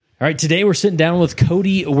All right, today we're sitting down with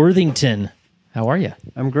Cody Worthington. How are you?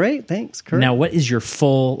 I'm great, thanks, Kurt. Now, what is your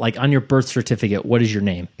full, like on your birth certificate, what is your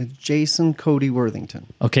name? It's Jason Cody Worthington.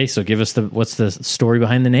 Okay, so give us what's the story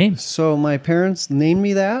behind the name? So my parents named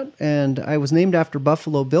me that, and I was named after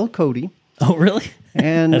Buffalo Bill Cody. Oh, really?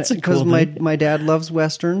 And That's a because cool name. my dad loves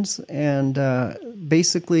Westerns, and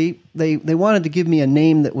basically they wanted to give me a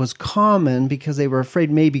name that was common because they were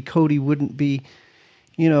afraid maybe Cody wouldn't be,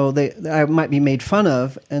 I might be made fun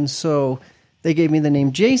of, and so they gave me the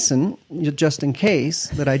name Jason just in case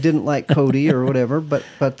that I didn't like Cody or whatever. But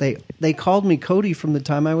they called me Cody from the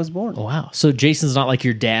time I was born. Oh, wow. So Jason's not like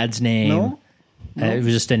your dad's name. No. It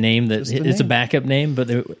was just a name that it's a backup name, but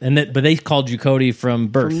they called you Cody from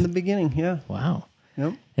birth. From the beginning, yeah. Wow.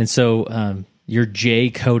 Yep. And so you're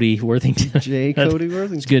J. Cody Worthington. J. Cody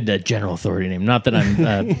Worthington. It's a good general authority name. Not that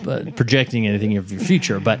I'm projecting anything of your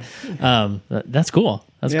future, but that's cool.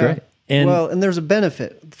 That's great. And there's a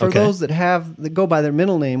benefit for those that go by their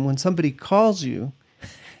middle name. When somebody calls you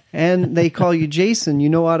and they call you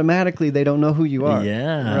Jason, automatically they don't know who you are.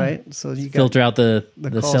 Yeah. Right? So you filter out the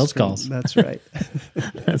sales screen. calls. That's right.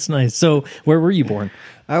 That's nice. So where were you born?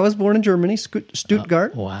 I was born in Germany,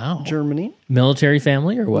 Stuttgart. Wow. Germany. Military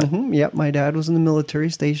family or what? Mm-hmm. Yep. My dad was in the military,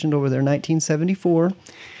 stationed over there in 1974.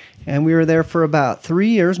 And we were there for about 3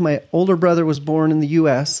 years. My older brother was born in the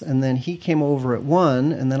U.S., and then he came over at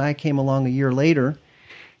 1, and then I came along a year later.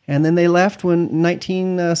 And then they left in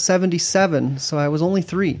 1977, so I was only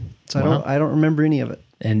 3. So I don't remember any of it.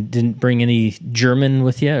 And didn't bring any German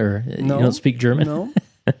with you, or No. you don't speak German? No.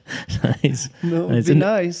 Nice. No, it'd be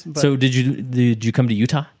nice. But So did you come to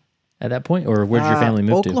Utah at that point, or where did your family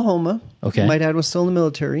move Oklahoma. to? Okay. My dad was still in the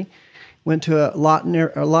military. Went to a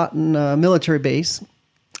Lawton military base,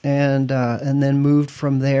 and then moved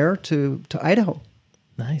from there to Idaho.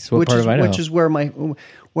 Nice. What part of Idaho? Which is where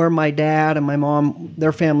my dad and my mom,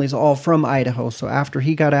 their family's all from Idaho. So after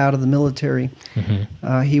he got out of the military,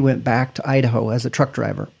 he went back to Idaho as a truck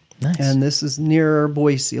driver. Nice. And this is near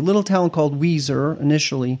Boise, a little town called Weiser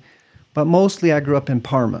initially, but mostly I grew up in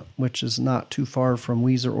Parma, which is not too far from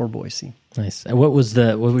Weiser or Boise. Nice. And what was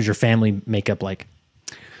your family makeup like?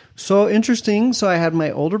 So interesting. So I had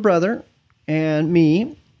my older brother and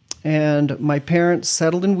me, and my parents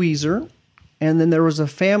settled in Weiser, and then there was a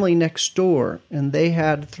family next door, and they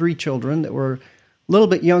had 3 children that were a little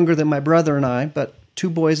bit younger than my brother and I, but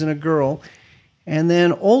 2 boys and a girl. And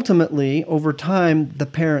then ultimately, over time, the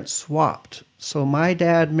parents swapped. So my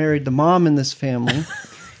dad married the mom in this family,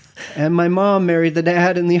 and my mom married the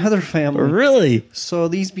dad in the other family. Really? So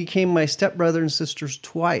these became my stepbrother and sisters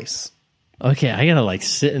twice. Okay, I gotta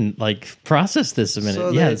sit and process this a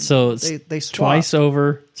minute. So they swapped. Twice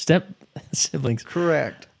over step siblings.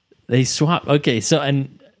 Correct. They swap. Okay, so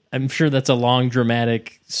and I'm sure that's a long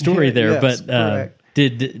dramatic story there, Yes, but correct.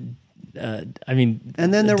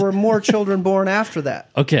 And then there were more children born after that.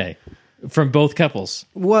 Okay, from both couples.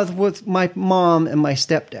 With my mom and my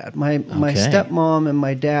stepdad. My stepmom and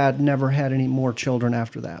my dad never had any more children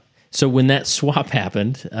after that. So when that swap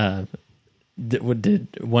happened,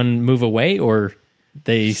 did one move away, or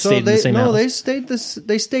they stayed in the same house? No,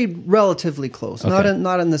 they stayed relatively close, Okay.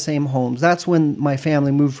 not in the same homes. That's when my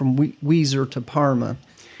family moved from Weiser to Parma.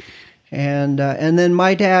 And then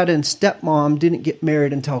my dad and stepmom didn't get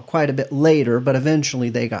married until quite a bit later, but eventually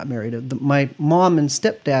they got married. My mom and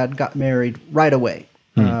stepdad got married right away,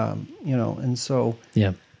 and so...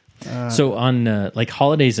 Yeah. So on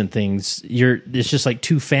holidays and things, it's just like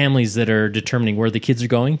 2 families that are determining where the kids are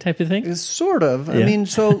going, type of thing. It's sort of. Yeah. I mean,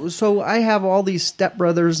 so I have all these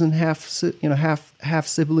stepbrothers and half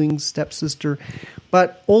siblings, stepsister,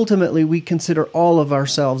 but ultimately we consider all of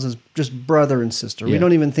ourselves as just brother and sister. Yeah. We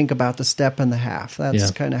don't even think about the step and the half.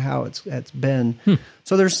 That's kind of how it's been.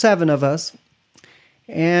 So there's 7 of us,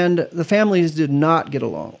 and the families did not get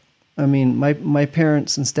along. I mean, my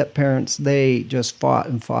parents and step-parents, they just fought,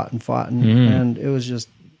 and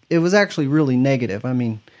it was actually really negative. I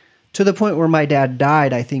mean, to the point where my dad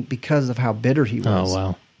died, I think, because of how bitter he was. Oh,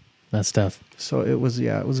 wow. That's tough. So it was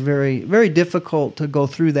very, very difficult to go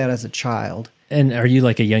through that as a child. And are you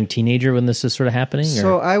like a young teenager when this is sort of happening?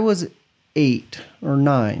 So I was 8 or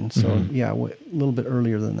 9, so a little bit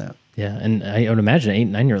earlier than that. Yeah, and I would imagine 8,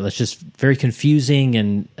 9-year-old, that's just very confusing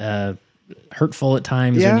and hurtful at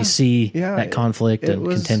times when you see that conflict and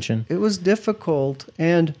contention. It was difficult,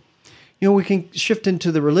 and we can shift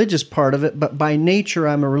into the religious part of it, but by nature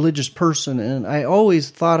I'm a religious person, and I always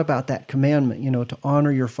thought about that commandment, to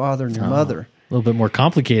honor your father and your mother. A little bit more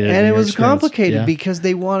complicated. And it was complicated because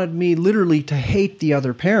they wanted me literally to hate the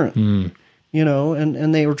other parent.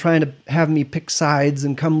 And they were trying to have me pick sides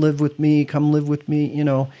and come live with me,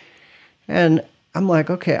 And I'm like,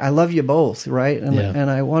 okay, I love you both, right? And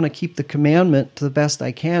I want to keep the commandment to the best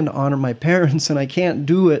I can to honor my parents, and I can't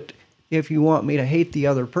do it if you want me to hate the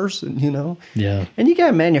other person, Yeah. And you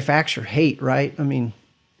gotta manufacture hate, right? I mean,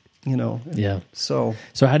 Yeah. So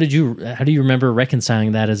how do you remember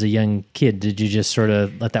reconciling that as a young kid? Did you just sort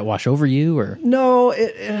of let that wash over you, or? No,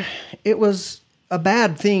 it was a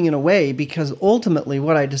bad thing in a way, because ultimately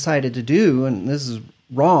what I decided to do, and this is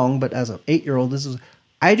wrong, but as an 8-year-old,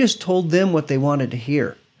 I just told them what they wanted to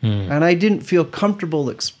hear. And I didn't feel comfortable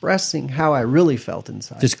expressing how I really felt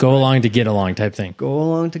inside. Just go along to get along type thing. Go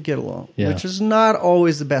along to get along, which is not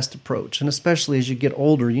always the best approach. And especially as you get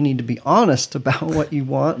older, you need to be honest about what you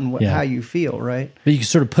want and how you feel, right? But you can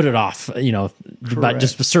sort of put it off, but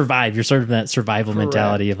just survive. You're sort of in that survival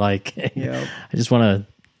mentality of like, I just want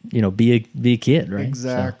to, be a kid, right?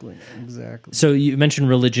 Exactly. So you mentioned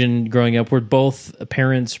religion growing up. Were both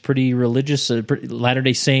parents pretty religious,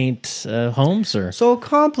 Latter-day Saint homes? Or? So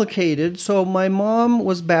complicated. So my mom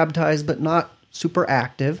was baptized, but not super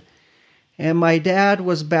active. And my dad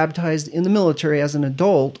was baptized in the military as an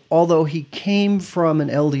adult, although he came from an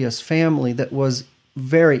LDS family that was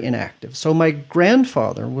very inactive. So my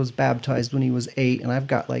grandfather was baptized when he was 8, and I've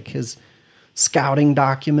got like his scouting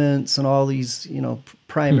documents and all these,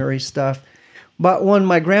 primary stuff. But when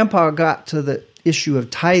my grandpa got to the issue of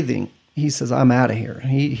tithing, he says, I'm out of here.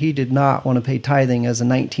 He did not want to pay tithing as a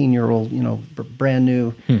 19-year-old, brand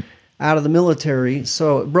new out of the military.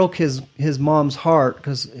 So it broke his mom's heart,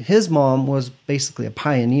 because his mom was basically a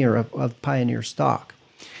pioneer of pioneer stock.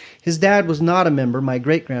 His dad was not a member, my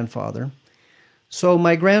great-grandfather. So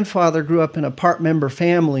my grandfather grew up in a part-member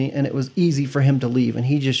family, and it was easy for him to leave, and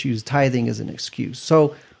he just used tithing as an excuse.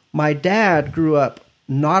 So my dad grew up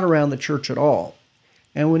not around the church at all.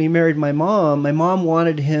 And when he married my mom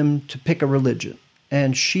wanted him to pick a religion.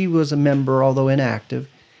 And she was a member, although inactive.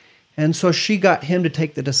 And so she got him to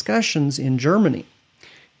take the discussions in Germany.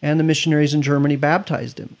 And the missionaries in Germany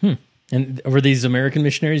baptized him. And were these American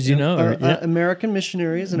missionaries, American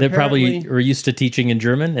missionaries. And they probably were used to teaching in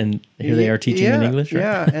German, and here they are teaching in English? Right?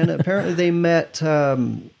 Yeah, and apparently they met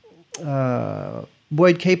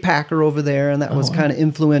Boyd K. Packer over there, and that was kind of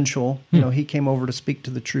influential. He came over to speak to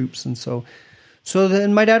the troops, and so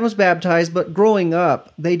then my dad was baptized. But growing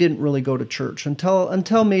up, they didn't really go to church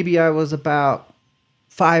until maybe I was about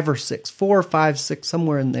 4 or 5, 6,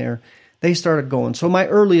 somewhere in there. They started going. So my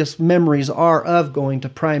earliest memories are of going to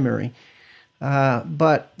primary,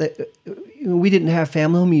 but we didn't have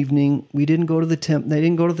family home evening. We didn't go to the temple. They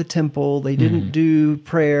didn't go to the temple. They didn't do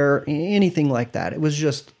prayer, anything like that. It was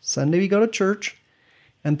just Sunday we go to church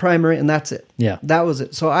and primary, and that's it. Yeah. That was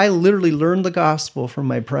it. So I literally learned the gospel from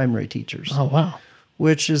my primary teachers. Oh, wow.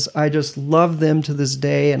 Which is, I just love them to this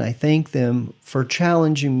day, and I thank them for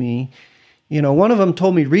challenging me. One of them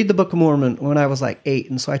told me, read the Book of Mormon when I was like 8.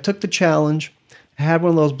 And so I took the challenge. I had one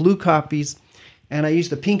of those blue copies, and I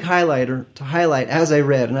used a pink highlighter to highlight as I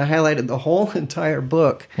read. And I highlighted the whole entire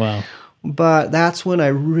book. Wow. But that's when I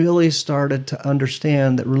really started to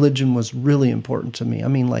understand that religion was really important to me. I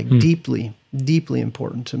mean, like deeply, deeply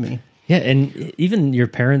important to me. Yeah, and even your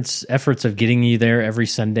parents' efforts of getting you there every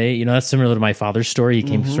Sunday, that's similar to my father's story. He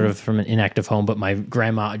came sort of from an inactive home, but my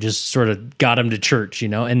grandma just sort of got him to church,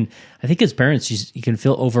 And I think as parents, you can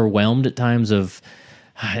feel overwhelmed at times of,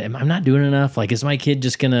 I'm not doing enough. Like, is my kid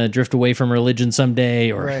just going to drift away from religion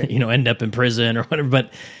someday, or, end up in prison or whatever?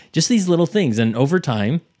 But just these little things. And over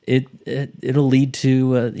time, it'll lead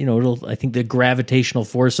to, I think the gravitational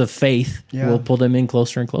force of faith will pull them in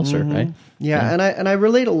closer and closer, right? Yeah, and I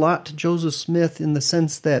relate a lot to Joseph Smith in the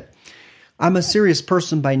sense that I'm a serious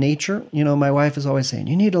person by nature. My wife is always saying,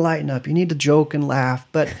 you need to lighten up, you need to joke and laugh.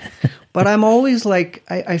 But I'm always like,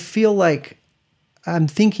 I feel like I'm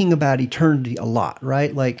thinking about eternity a lot,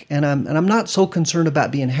 right? Like, and I'm not so concerned about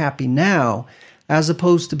being happy now as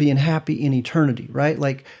opposed to being happy in eternity, right?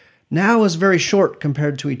 Like, now is very short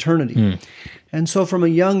compared to eternity. And so from a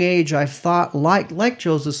young age, I've thought, like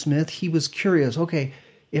Joseph Smith, he was curious, okay,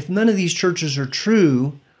 if none of these churches are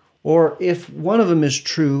true, or if one of them is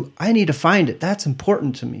true, I need to find it. That's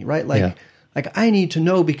important to me, right? Like I need to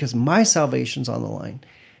know, because my salvation's on the line.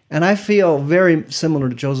 And I feel very similar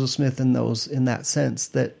to Joseph Smith in that sense,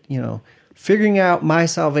 that, figuring out my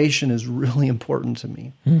salvation is really important to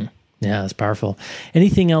me. Yeah, that's powerful.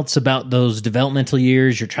 Anything else about those developmental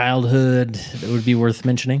years, your childhood, that would be worth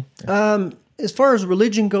mentioning? As far as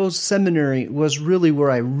religion goes, seminary was really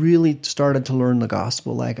where I really started to learn the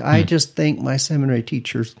gospel. Like, I just thank my seminary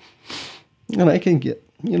teachers, and I can get,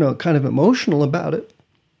 kind of emotional about it.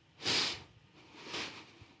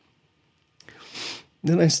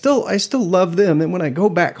 And I still love them. And when I go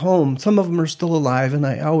back home, some of them are still alive, and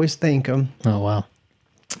I always thank them. Oh, wow.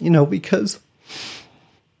 Because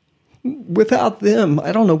without them,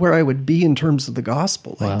 I don't know where I would be in terms of the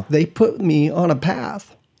gospel. Wow. They put me on a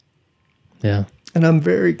path. Yeah. And I'm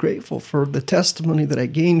very grateful for the testimony that I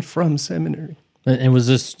gained from seminary. And was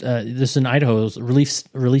this in Idaho's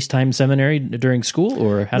release time seminary during school,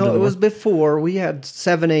 or how did No, it was before. We had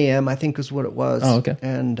 7 a.m., I think is what it was. Oh, okay.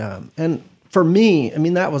 And for me, I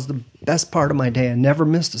mean, that was the best part of my day. I never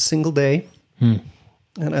missed a single day, and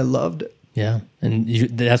I loved it. Yeah, and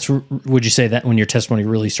would you say that when your testimony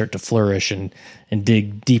really start to flourish and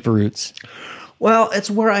dig deeper roots? Well, it's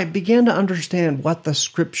where I began to understand what the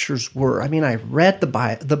scriptures were. I mean, I read the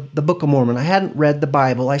Book of Mormon. I hadn't read the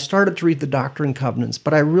Bible. I started to read the Doctrine and Covenants,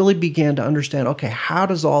 but I really began to understand, okay, how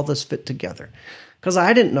does all this fit together? Because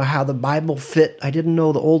I didn't know how the Bible fit. I didn't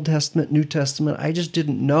know the Old Testament, New Testament. I just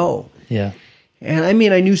didn't know. Yeah. And I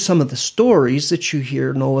mean, I knew some of the stories that you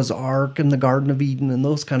hear, Noah's Ark and the Garden of Eden and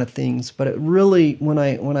those kind of things. But it really, when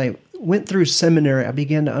I went through seminary, I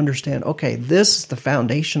began to understand, okay, this is the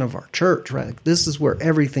foundation of our church, right? This is where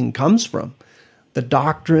everything comes from. The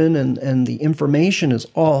doctrine and the information is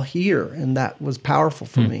all here, and that was powerful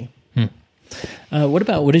for me.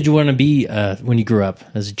 What did you want to be when you grew up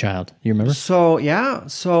as a child? Do you remember? So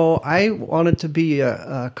I wanted to be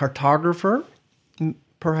a cartographer,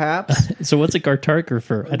 perhaps. So what's a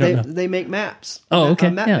cartographer? I don't know. They make maps. Oh, okay.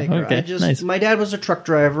 A map maker. Okay. Nice. My dad was a truck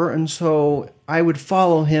driver, and so I would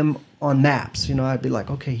follow him on maps. I'd be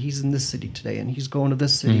like, okay, he's in this city today, and he's going to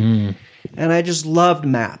this city. And I just loved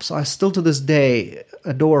maps. I still to this day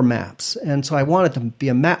adore maps. And so I wanted to be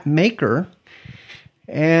a map maker.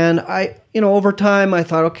 And I, over time, I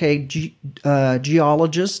thought, okay,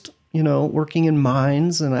 geologist, working in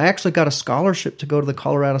mines. And I actually got a scholarship to go to the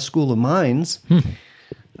Colorado School of Mines.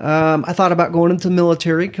 I thought about going into the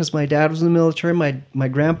military because my dad was in the military. My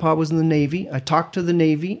grandpa was in the Navy. I talked to the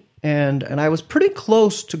Navy, and I was pretty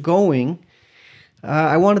close to going.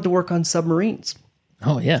 I wanted to work on submarines.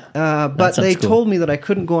 Oh, yeah. But they told me that I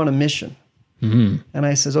couldn't go on a mission. And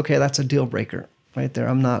I says, okay, that's a deal breaker right there.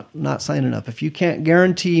 I'm not signing up. If you can't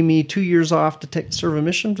guarantee me 2 years off to serve a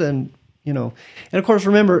mission, then, And of course,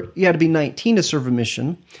 remember, you had to be 19 to serve a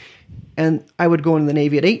mission. And I would go into the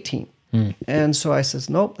Navy at 18. And so I says,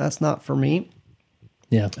 nope, that's not for me.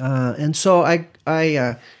 Yeah. And so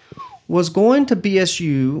I was going to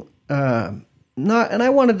BSU, and I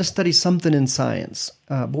wanted to study something in science,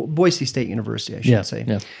 Boise State University, I should say.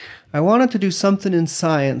 Yeah. I wanted to do something in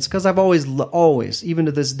science because I've always, even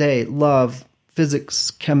to this day, loved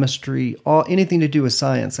physics, chemistry, anything to do with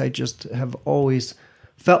science. I just have always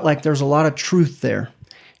felt like there's a lot of truth there.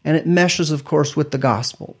 And it meshes, of course, with the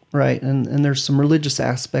gospel, right? And there's some religious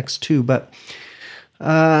aspects too. But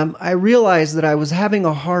I realized that I was having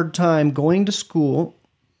a hard time going to school,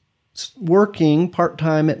 working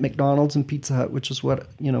part-time at McDonald's and Pizza Hut, which is what,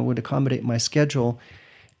 would accommodate my schedule,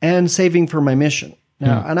 and saving for my mission.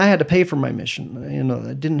 Now, and I had to pay for my mission.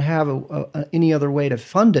 I didn't have any other way to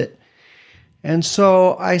fund it. And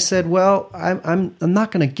so I said, well, I'm not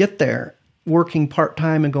going to get there working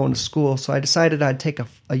part-time and going to school. So I decided I'd take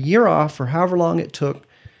a year off for however long it took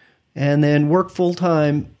and then work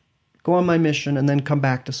full-time, go on my mission, and then come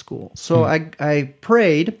back to school. So I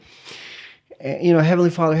prayed, Heavenly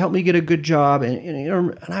Father, help me get a good job.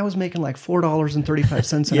 And I was making like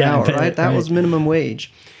 $4.35 an hour, right? That was minimum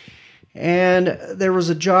wage. And there was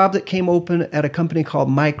a job that came open at a company called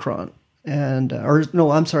Micron.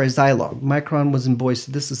 Zilog. Micron was in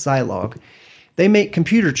Boise. This is Zilog. They make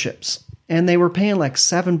computer chips. And they were paying like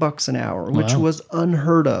 $7 an hour, which was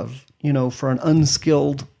unheard of, for an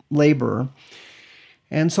unskilled laborer.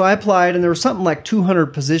 And so I applied, and there was something like 200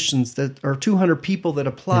 positions 200 people that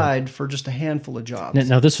applied for just a handful of jobs.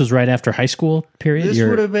 Now, this was right after high school period? This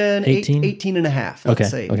would have been 18 and a half, let's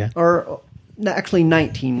say. Okay. Or actually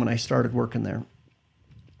 19 when I started working there.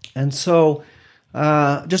 And so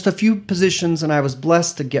just a few positions, and I was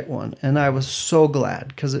blessed to get one. And I was so glad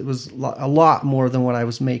because it was a lot more than what I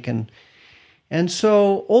was making. And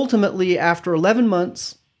so ultimately, after 11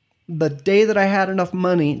 months, the day that I had enough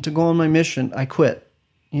money to go on my mission, I quit,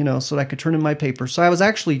 so that I could turn in my papers. So I was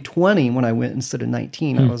actually 20 when I went instead of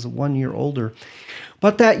 19. I was 1 year older.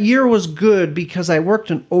 But that year was good because I worked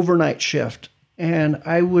an overnight shift. And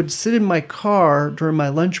I would sit in my car during my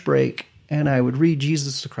lunch break, and I would read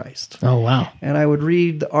Jesus Christ. Oh, wow. And I would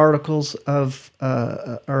read the articles of,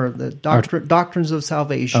 or the doctrines of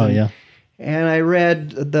salvation. Oh, yeah. And I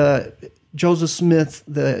read the Joseph Smith,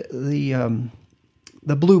 the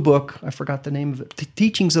blue book. I forgot the name of it. The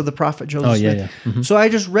Teachings of the Prophet Joseph Smith. Yeah. Mm-hmm. So I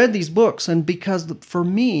just read these books, and because for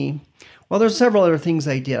me, Well, there's several other things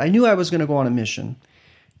I did. I knew I was going to go on a mission.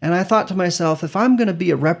 And I thought to myself, if I'm going to be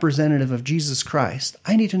a representative of Jesus Christ,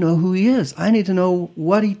 I need to know who he is. I need to know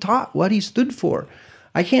what he taught, what he stood for.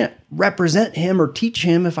 I can't represent him or teach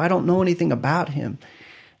him if I don't know anything about him.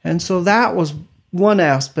 And so that was one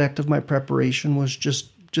aspect of my preparation, was just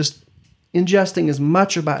ingesting as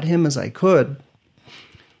much about him as I could.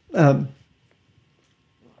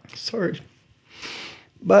 Sorry.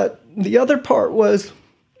 But the other part was,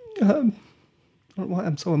 I don't know why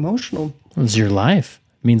I'm so emotional. It's your life.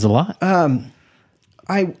 It means a lot.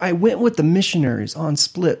 I went with the missionaries on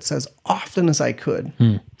splits as often as I could.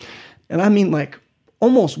 And I mean like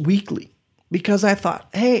almost weekly, because I thought,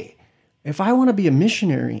 hey, if I want to be a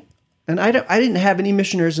missionary, and I didn't have any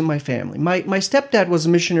missionaries in my family. My stepdad was a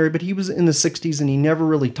missionary, but he was in the 60s and he never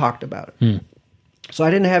really talked about it. So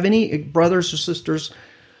I didn't have any brothers or sisters,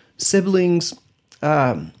 siblings.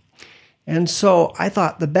 And so I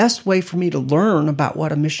thought the best way for me to learn about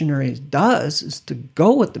what a missionary does is to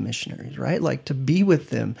go with the missionaries, right? Like to be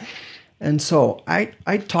with them. And so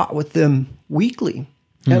I taught with them weekly.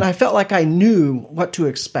 And I felt like I knew what to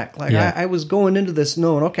expect. Like I was going into this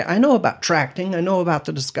knowing, okay, I know about tracting. I know about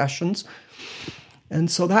the discussions. And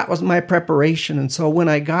so that was my preparation. And so when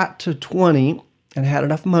I got to 20 and had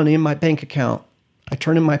enough money in my bank account, I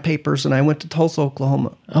turned in my papers and I went to Tulsa,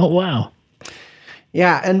 Oklahoma. Oh, wow.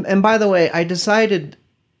 Yeah, and by the way, I decided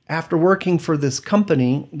after working for this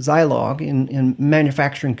company, Zilog, in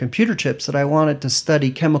manufacturing computer chips, that I wanted to study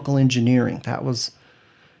chemical engineering. That was,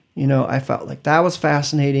 I felt like that was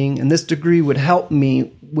fascinating, and this degree would help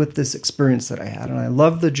me with this experience that I had. And I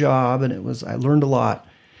loved the job, and I learned a lot.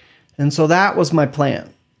 And so that was my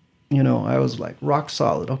plan. I was like rock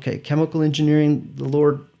solid. Okay, chemical engineering, the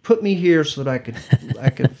Lord put me here so that I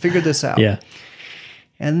could figure this out. Yeah.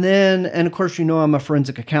 And then, and of course, I'm a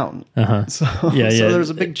forensic accountant. So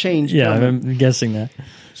there's a big change. Yeah, I'm guessing that.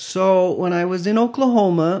 So when I was in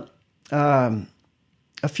Oklahoma, a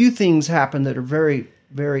few things happened that are very,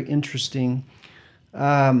 very interesting.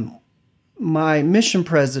 My mission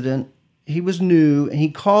president, he was new, and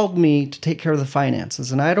he called me to take care of the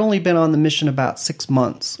finances. And I'd only been on the mission about 6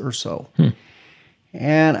 months or so.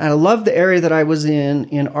 And I loved the area that I was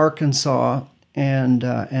in Arkansas.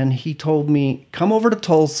 And he told me, come over to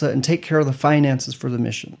Tulsa and take care of the finances for the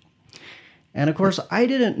mission. And of course, I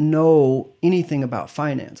didn't know anything about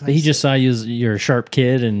finance. He just saw you as you're a sharp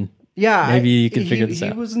kid, and maybe you could figure this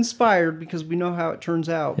out. He was inspired because we know how it turns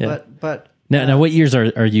out. Yeah. But now, what years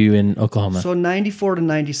are you in Oklahoma? So 94 to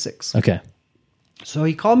 96. Okay. So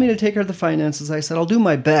he called me to take care of the finances. I said, I'll do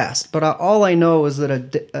my best, but all I know is that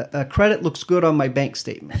a credit looks good on my bank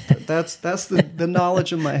statement. That's the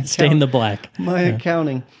knowledge of my account, stay in the black. My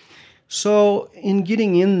accounting. So in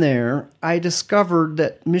getting in there, I discovered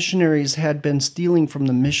that missionaries had been stealing from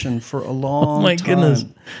the mission for a long time. Oh my goodness.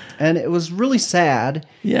 And it was really sad.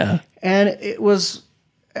 Yeah. And it was,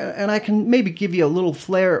 and I can maybe give you a little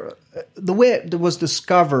flair. The way it was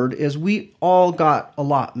discovered is we all got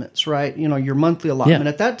allotments, right? Your monthly allotment. Yeah.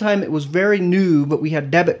 At that time, it was very new, but we had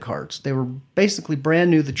debit cards. They were basically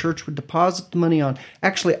brand new. The church would deposit the money on.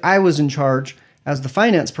 Actually, I was in charge as the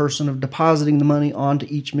finance person of depositing the money onto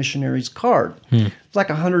each missionary's card. It's like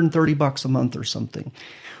 $130 a month or something.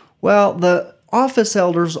 Well, the office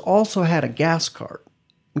elders also had a gas card.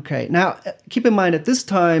 Okay, now keep in mind at this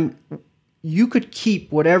time, you could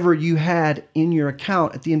keep whatever you had in your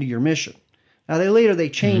account at the end of your mission. Now, they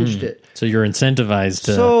changed it. So you're incentivized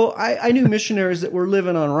to... So I knew missionaries that were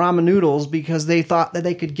living on ramen noodles because they thought that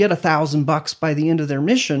they could get $1,000 by the end of their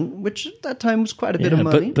mission, which at that time was quite a bit of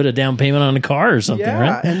money. Put a down payment on a car or something,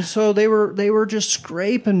 right? And so they were just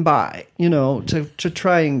scraping by, to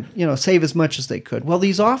try and, save as much as they could. Well,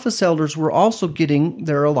 these office elders were also getting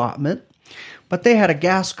their allotment, but they had a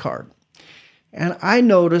gas card. And I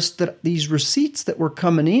noticed that these receipts that were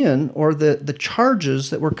coming in, or the charges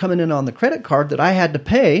that were coming in on the credit card that I had to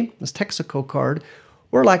pay, this Texaco card,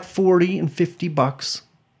 were like $40 and $50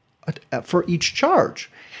 for each charge.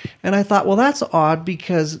 And I thought, well, that's odd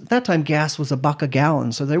because at that time gas was $1 a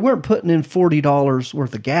gallon, so they weren't putting in $40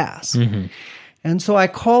 worth of gas. And so I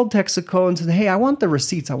called Texaco and said, hey, I want the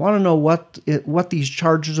receipts. I want to know what these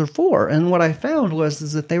charges are for. And what I found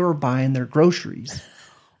was that they were buying their groceries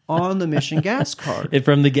on the mission gas card.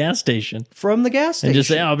 From the gas station. From the gas station. And just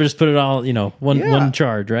say, I'll just put it all, one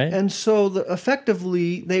charge, right? And so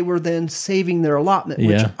effectively, they were then saving their allotment,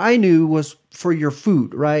 which I knew was for your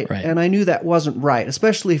food, right? And I knew that wasn't right,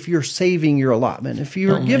 especially if you're saving your allotment. If you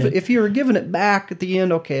were giving it back at the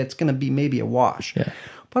end, okay, it's going to be maybe a wash. Yeah.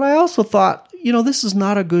 But I also thought, this is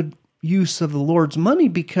not a good use of the Lord's money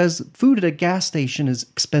because food at a gas station is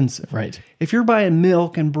expensive. Right. If you're buying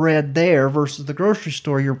milk and bread there versus the grocery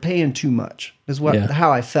store, you're paying too much, is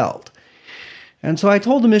how I felt. And so I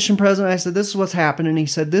told the mission president, I said, this is what's happening. And he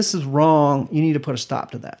said, this is wrong. You need to put a stop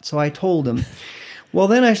to that. So I told him. Well,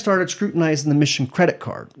 then I started scrutinizing the mission credit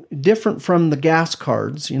card. Different from the gas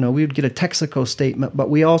cards, we would get a Texaco statement, but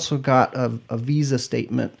we also got a Visa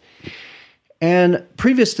statement. And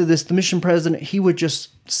previous to this, the mission president, he would just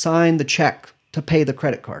sign the check to pay the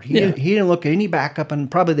credit card. He didn't look at any backup, and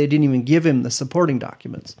probably they didn't even give him the supporting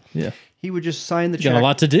documents. Yeah. He would just sign the check. Got a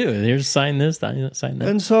lot to do. Here's sign this, sign that.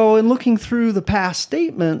 And so in looking through the past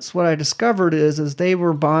statements, what I discovered is they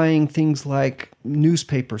were buying things like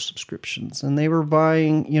newspaper subscriptions, and they were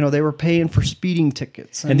buying, they were paying for speeding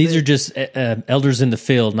tickets. And these are just elders in the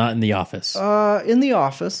field, not in the office? In the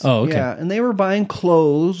office. Oh, okay. Yeah, and they were buying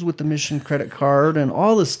clothes with the mission credit card and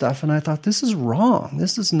all this stuff, and I thought, this is wrong.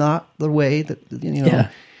 This is not the way that, Yeah.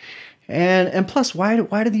 And plus, why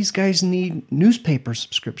do these guys need newspaper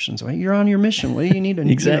subscriptions? Well, you're on your mission. What do you need?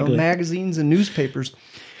 Exactly. Magazines and newspapers.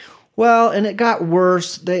 Well, and it got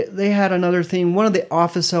worse. They had another thing. One of the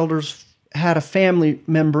office elders had a family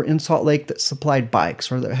member in Salt Lake that supplied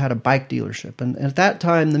bikes, or that had a bike dealership. And at that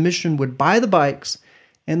time, the mission would buy the bikes,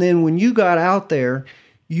 and then when you got out there,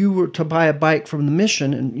 you were to buy a bike from the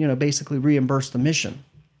mission and basically reimburse the mission.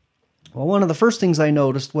 Well, one of the first things I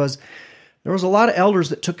noticed was there was a lot of elders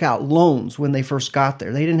that took out loans when they first got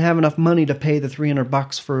there. They didn't have enough money to pay the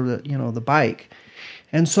 $300 for the bike.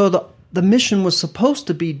 And so the mission was supposed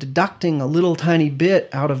to be deducting a little tiny bit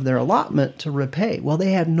out of their allotment to repay. Well,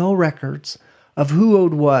 they had no records of who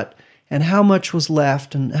owed what and how much was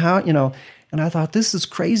left and how, and I thought, this is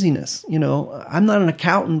craziness. I'm not an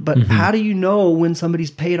accountant, but how do you know when somebody's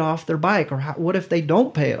paid off their bike, or what if they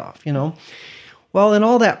don't pay it off, Well, in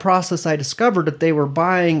all that process, I discovered that they were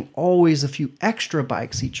buying always a few extra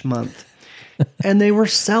bikes each month, and they were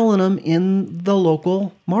selling them in the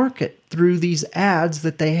local market through these ads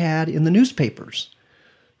that they had in the newspapers.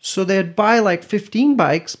 So they'd buy like 15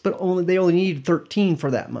 bikes, but they only needed 13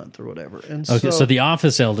 for that month or whatever. And so the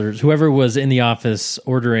office elders, whoever was in the office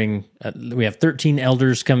ordering, we have 13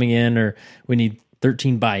 elders coming in, or we need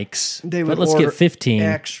 13 bikes, but let's get 15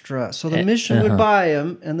 extra. So the mission would buy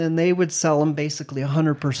them, and then they would sell them basically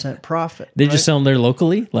 100% profit. They just sell them there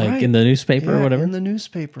locally, like in the newspaper or whatever? In the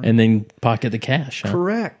newspaper. And then pocket the cash. Huh?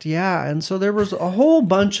 Correct, yeah. And so there was a whole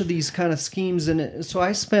bunch of these kind of schemes in it. So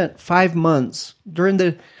I spent 5 months. During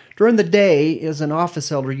the day, as an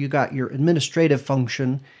office elder, you got your administrative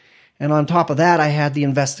function, and on top of that, I had the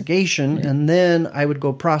investigation, and then I would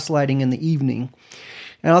go proselyting in the evening.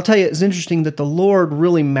 And I'll tell you, it's interesting that the Lord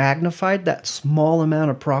really magnified that small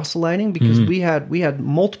amount of proselyting, because we had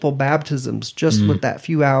multiple baptisms just with that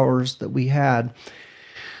few hours that we had.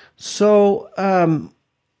 So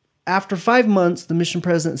after 5 months, the mission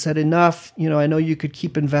president said, enough. I know you could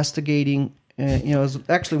keep investigating. It was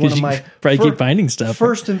actually one of my keep finding stuff.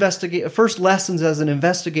 First lessons as an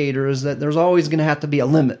investigator is that there's always going to have to be a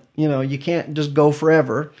limit. You can't just go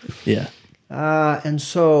forever. Yeah. And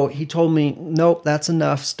so he told me, nope, that's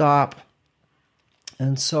enough, stop.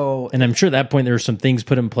 And I'm sure at that point there were some things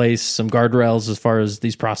put in place, some guardrails as far as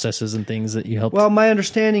these processes and things that you helped. Well, my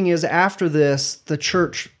understanding is after this, the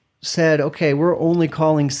church said, okay, we're only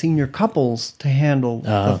calling senior couples to handle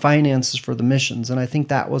the finances for the missions. And I think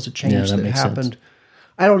that was a change that happened. Sense.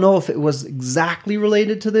 I don't know if it was exactly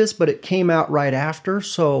related to this, but it came out right after.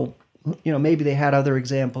 So maybe they had other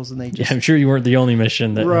examples, and they just... Yeah, I'm sure you weren't the only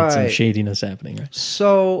mission that had some shadiness happening, right?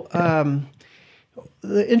 So,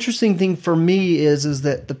 the interesting thing for me is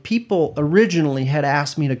that the people originally had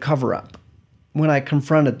asked me to cover up when I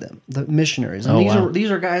confronted them, the missionaries. And these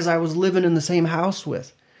are guys I was living in the same house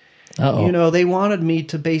with. They wanted me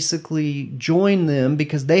to basically join them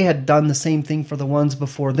because they had done the same thing for the ones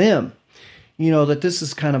before them. That this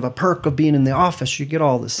is kind of a perk of being in the office. You get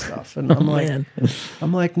all this stuff. And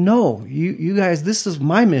I'm like, no, you guys, this is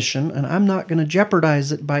my mission, and I'm not going to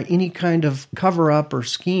jeopardize it by any kind of cover up or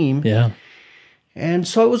scheme. Yeah. And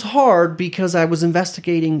so it was hard because I was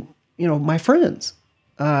investigating, my friends.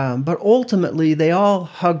 But ultimately they all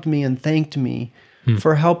hugged me and thanked me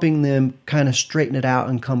for helping them kind of straighten it out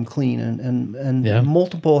and come clean. And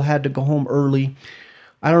multiple had to go home early.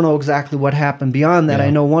 I don't know exactly what happened beyond that.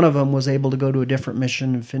 I know one of them was able to go to a different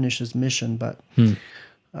mission and finish his mission, but and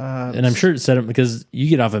I'm sure it's set up because you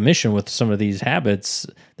get off a mission with some of these habits.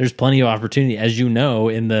 There's plenty of opportunity, as you know,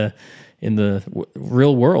 in the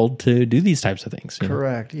real world to do these types of things.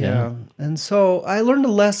 Correct. Yeah. And so I learned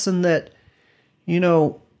a lesson that,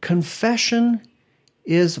 confession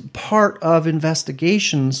is part of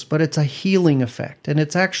investigations, but it's a healing effect, and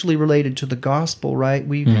it's actually related to the gospel, right?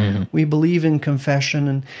 We believe in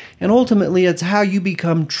confession, and ultimately it's how you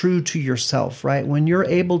become true to yourself, right? When you're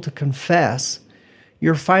able to confess,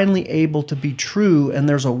 you're finally able to be true, and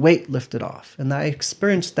there's a weight lifted off. And I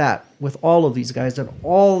experienced that with all of these guys, and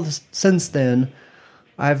since then,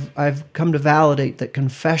 I've come to validate that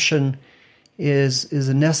confession is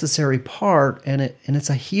a necessary part, and it's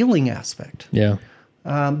a healing aspect. Yeah.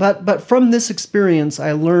 But from this experience,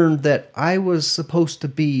 I learned that I was supposed to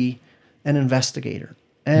be an investigator.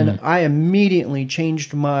 And I immediately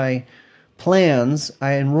changed my plans.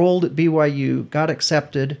 I enrolled at BYU, got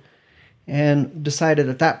accepted, and decided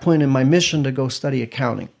at that point in my mission to go study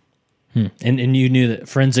accounting. And you knew that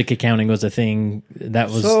forensic accounting was a thing, that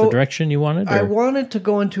was the direction you wanted? Or? I wanted to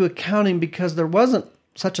go into accounting because there wasn't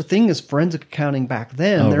such a thing as forensic accounting back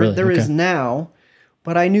then. There is now.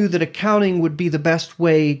 But I knew that accounting would be the best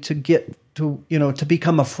way to get to, to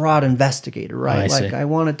become a fraud investigator, right? I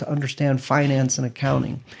wanted to understand finance and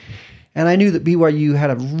accounting. And I knew that BYU had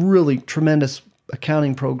a really tremendous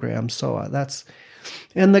accounting program. So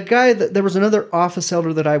and the guy, there was another office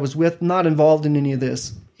elder that I was with, not involved in any of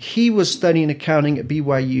this. He was studying accounting at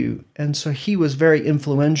BYU. And so he was very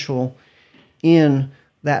influential in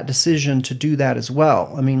that decision to do that as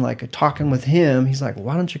well. I mean, talking with him, he's like,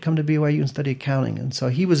 why don't you come to BYU and study accounting? And so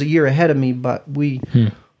he was a year ahead of me, but we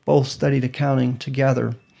both studied accounting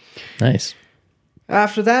together. Nice.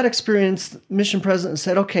 After that experience, the mission president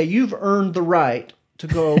said, okay, you've earned the right to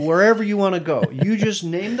go wherever you want to go. You just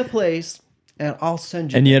name the place and I'll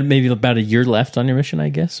send you. And you had maybe about a year left on your mission, I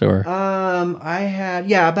guess, or? I had,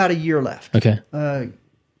 about a year left. Okay.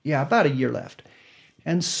 About a year left.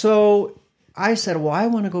 And so I said, well, I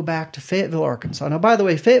want to go back to Fayetteville, Arkansas. Now, by the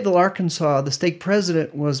way, Fayetteville, Arkansas, the stake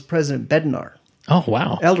president was President Bednar. Oh,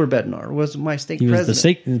 wow. Elder Bednar was my stake president.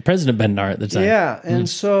 He was the President Bednar at the time. Yeah, and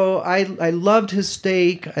so I loved his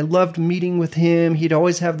stake. I loved meeting with him. He'd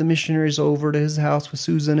always have the missionaries over to his house with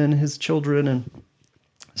Susan and his children. And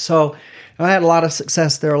so I had a lot of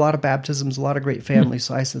success there, a lot of baptisms, a lot of great families.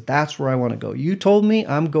 So I said, that's where I want to go. You told me,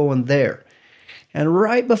 I'm going there. And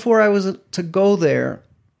right before I was to go there,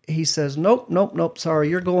 he says, nope, sorry.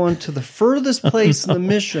 You're going to the furthest place in the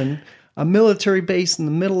mission, a military base in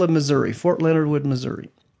the middle of Missouri, Fort Leonard Wood, Missouri.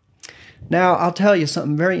 Now, I'll tell you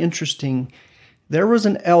something very interesting. There was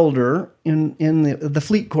an elder in the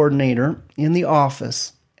fleet coordinator in the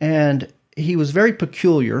office, and he was very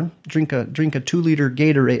peculiar. Drink a 2-liter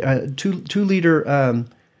Gatorade, 2-liter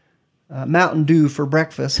Mountain Dew for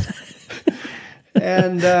breakfast.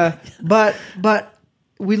 And but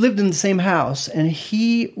we lived in the same house, and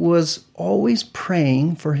he was always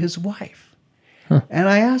praying for his wife. Huh. And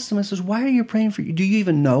I asked him, I says, why are you praying for you? Do you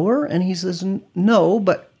even know her? And he says, no,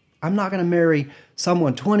 but I'm not going to marry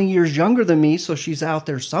someone 20 years younger than me, so she's out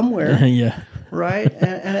there somewhere. Yeah. Right?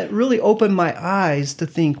 And it really opened my eyes to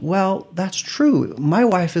think, well, that's true. My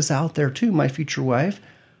wife is out there too, my future wife.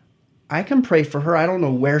 I can pray for her. I don't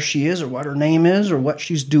know where she is or what her name is or what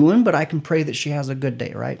she's doing, but I can pray that she has a good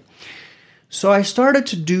day, right? So I started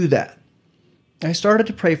to do that. I started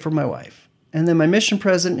to pray for my wife. And then my mission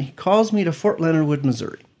president, he calls me to Fort Leonard Wood,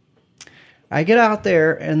 Missouri. I get out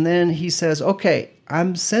there, and then he says, okay,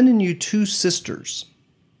 I'm sending you two sister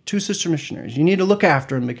missionaries. You need to look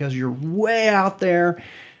after them because you're way out there.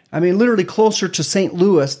 I mean, literally closer to St.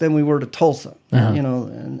 Louis than we were to Tulsa,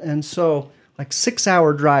 and so like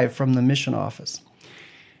 6-hour drive from the mission office.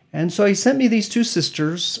 And so he sent me these two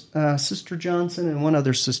sisters, Sister Johnson and one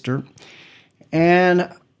other sister. And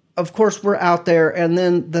of course, we're out there, and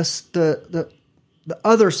then the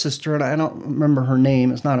other sister, and I don't remember her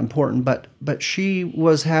name, it's not important, but she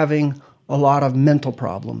was having a lot of mental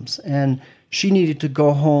problems, and she needed to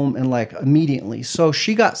go home and immediately. So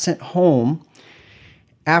she got sent home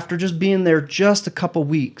after just being there just a couple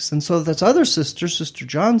weeks. And so this other sister, Sister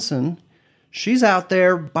Johnson, she's out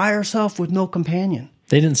there by herself with no companion.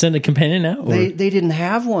 They didn't send a companion out? They didn't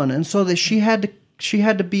have one, and so she had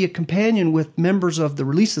to be a companion with members of the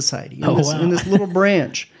Relief Society in this little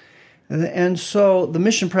branch. And so the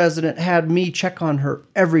mission president had me check on her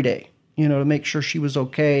every day, to make sure she was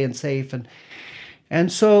okay and safe.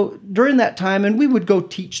 And so during that time, and we would go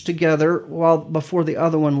teach together before the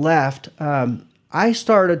other one left, I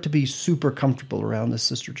started to be super comfortable around this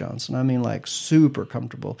Sister Johnson. I mean, super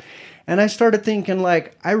comfortable. And I started thinking,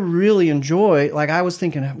 I really enjoy, I was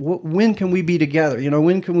thinking, when can we be together?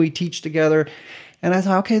 When can we teach together? And I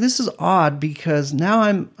thought, okay, this is odd because now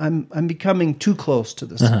I'm becoming too close to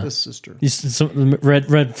this sister. Some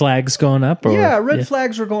red flags going up? Or? Yeah, red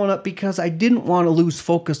flags were going up because I didn't want to lose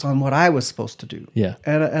focus on what I was supposed to do. Yeah.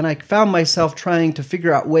 And I found myself trying to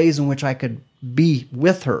figure out ways in which I could be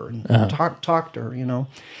with her and talk to her,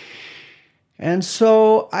 And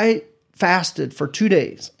so I fasted for 2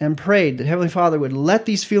 days and prayed that Heavenly Father would let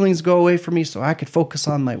these feelings go away from me so I could focus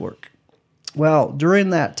on my work. Well, during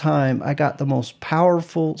that time, I got the most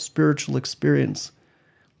powerful spiritual experience,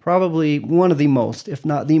 probably one of the most, if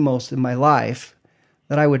not the most, in my life,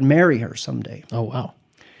 that I would marry her someday. Oh, wow.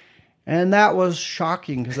 And that was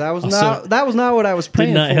shocking because that was not what I was praying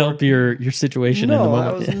for. Did not help your situation in the moment.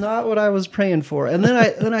 No, that was not what I was praying for. And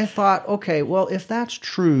then I thought, okay, well, if that's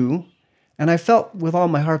true, and I felt with all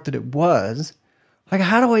my heart that it was, like,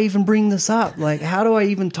 how do I even bring this up? Like, how do I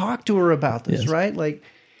even talk to her about this, right? Like,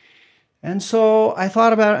 and so I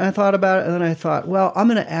thought about it, and then I thought, well, I'm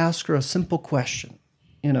going to ask her a simple question,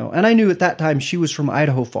 And I knew at that time she was from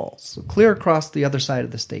Idaho Falls, so clear across the other side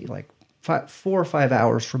of the state, like 4 or 5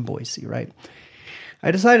 hours from Boise, right?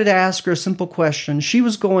 I decided to ask her a simple question. She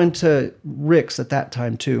was going to Rick's at that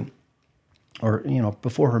time too, or,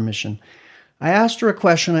 before her mission. I asked her a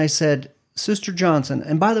question. I said, Sister Johnson,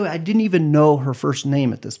 and by the way, I didn't even know her first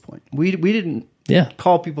name at this point. We didn't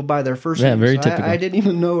call people by their first name. Very typical. I didn't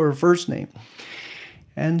even know her first name.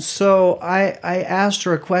 And so I asked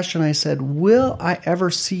her a question. I said, will I ever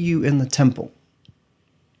see you in the temple?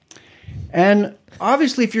 And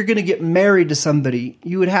obviously, if you're going to get married to somebody,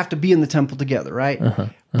 you would have to be in the temple together, right?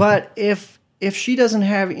 But if she doesn't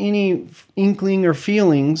have any inkling or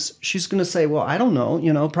feelings, she's going to say, well, I don't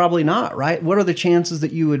know, probably not, right? What are the chances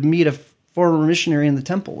that you would meet a former missionary in the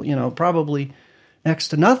temple? Probably next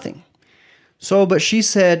to nothing. So, but she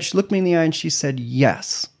looked me in the eye and she said,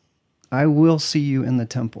 yes, I will see you in the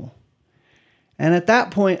temple. And at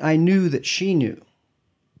that point, I knew that she knew.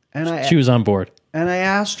 And she was on board. And I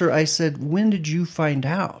asked her, I said, when did you find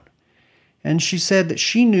out? And she said that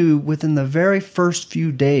she knew within the very first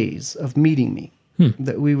few days of meeting me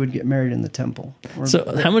that we would get married in the temple.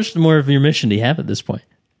 So how much more of your mission do you have at this point?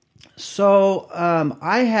 So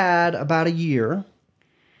I had about a year.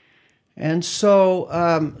 And so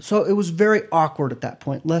it was very awkward at that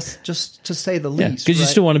point, just to say the least. Because you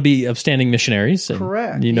still want to be upstanding missionaries. And,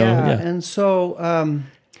 correct. And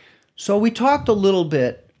so we talked a little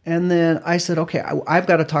bit. And then I said, okay, I've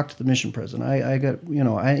got to talk to the mission president.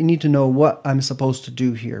 I need to know what I'm supposed to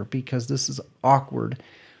do here because this is awkward.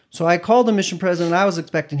 So I called the mission president. I was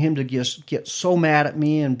expecting him to just get so mad at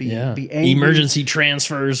me and be angry. Emergency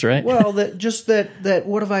transfers, right? Well, that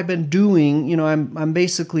what have I been doing? I'm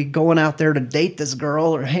basically going out there to date this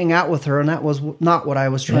girl or hang out with her, and that was not what I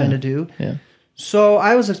was trying to do. Yeah. So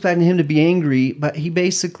I was expecting him to be angry, but he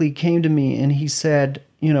basically came to me and he said,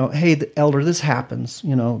 hey, the elder, this happens.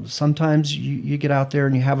 Sometimes you get out there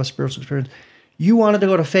and you have a spiritual experience. You wanted to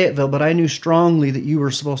go to Fayetteville, but I knew strongly that you were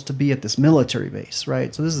supposed to be at this military base,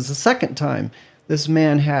 right? So this is the second time this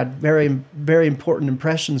man had very, very important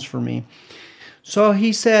impressions for me. So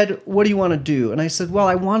he said, what do you want to do? And I said, well,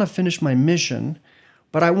 I want to finish my mission,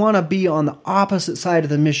 but I want to be on the opposite side of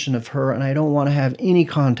the mission of her, and I don't want to have any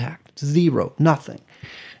contact. Zero, nothing.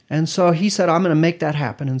 And so he said, I'm going to make that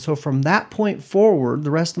happen. And so from that point forward,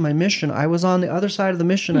 the rest of my mission, I was on the other side of the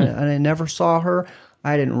mission, and I never saw her.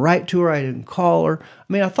 I didn't write to her. I didn't call her.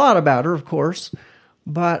 I mean, I thought about her, of course,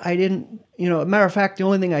 but I didn't, as a matter of fact, the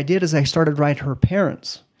only thing I did is I started writing her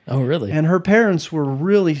parents. Oh, really? And her parents were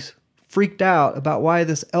really freaked out about why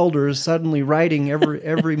this elder is suddenly writing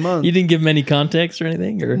every month. You didn't give them any context or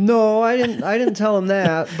anything? Or? No, I didn't tell them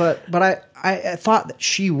that, but I thought that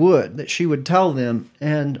she would tell them,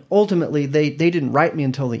 and ultimately they didn't write me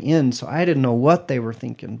until the end, so I didn't know what they were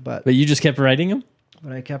thinking. But you just kept writing them?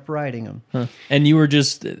 But I kept writing them. Huh. And you were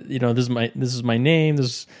just, this is my name.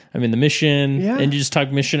 I'm in the mission. Yeah. And you just talk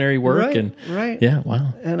missionary work. Right. Yeah,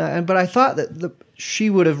 wow. But I thought that she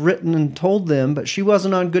would have written and told them, but she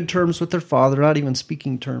wasn't on good terms with their father, not even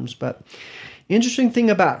speaking terms. But interesting thing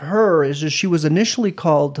about her is that she was initially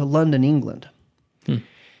called to London, England.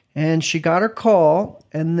 And she got her call,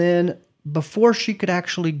 and then before she could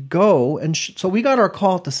actually go, so we got our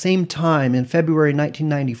call at the same time in February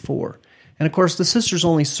 1994. And of course, the sisters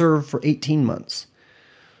only served for 18 months.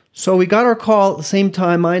 So we got our call at the same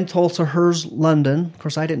time, mine Tulsa, hers London. Of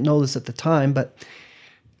course, I didn't know this at the time, but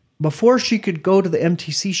before she could go to the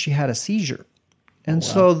MTC, she had a seizure. And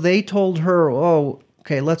so they told her,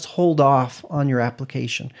 okay, let's hold off on your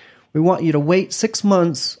application. We want you to wait 6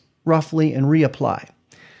 months roughly and reapply.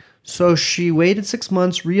 So she waited 6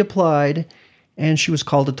 months, reapplied, and she was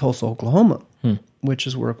called to Tulsa, Oklahoma. which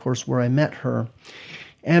is where, of course, where I met her.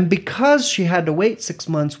 And because she had to wait 6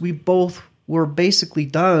 months, we both were basically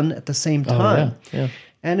done at the same time. Yeah.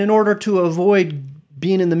 And in order to avoid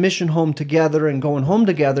being in the mission home together and going home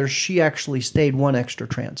together, she actually stayed one extra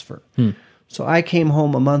transfer. So I came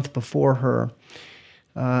home a month before her.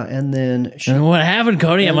 And then and what happened,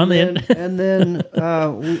 Cody? I'm on the end. And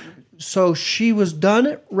then so she was done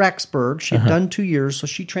at Rexburg. She'd done 2 years, so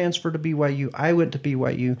she transferred to BYU. I went to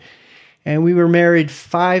BYU, and we were married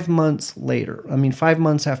 5 months later. 5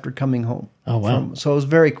 months after coming home. Oh, wow. So it was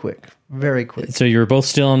very quick, very quick. So you were both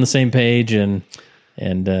still on the same page, and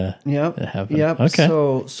Yep. it happened. Yep. Okay.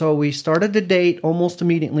 So we started to date almost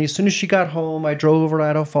immediately. As soon as she got home, I drove over to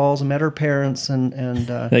Idaho Falls and met her parents, and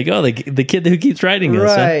Like, the kid who keeps writing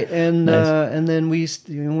us. right, Huh? and Nice. and then we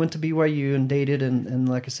went to BYU and dated, and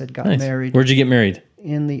like I said, got Nice. married Where'd you get married?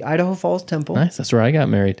 in the Idaho Falls Temple. Nice. That's where I got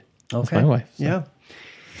married. With my wife. So. Yeah.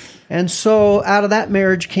 And so out of that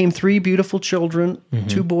marriage came 3 beautiful children,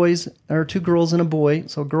 2 girls and a boy.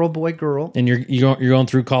 So girl, boy, girl. And you're going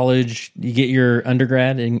through college. You get your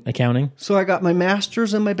undergrad in accounting So I got my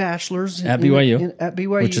master's and my bachelor's at BYU, at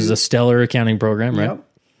BYU, which is a stellar accounting program, right? Yep.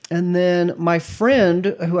 And then my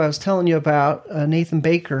friend, who I was telling you about, Nathan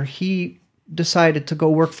Baker, he decided to go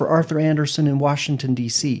work for Arthur Anderson in Washington,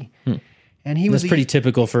 D.C. And he was That's pretty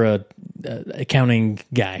typical for a accounting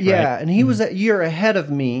guy, yeah, right? and he was a year ahead of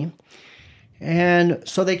me. And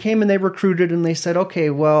so they came and they recruited, and they said,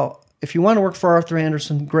 okay, well, if you want to work for Arthur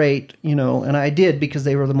Anderson, great, and I did, because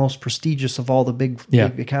they were the most prestigious of all the big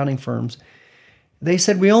accounting firms. They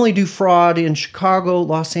said, we only do fraud in Chicago,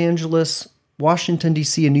 Los Angeles, Washington,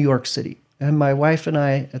 D.C., and New York City. And my wife and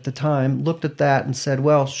I, at the time, looked at that and said,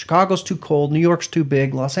 well, Chicago's too cold, New York's too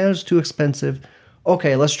big, Los Angeles is too expensive.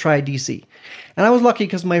 Okay, let's try D.C. And I was lucky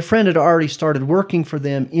because my friend had already started working for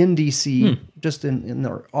them in D.C., just in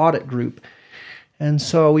their audit group. And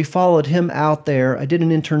so we followed him out there. I did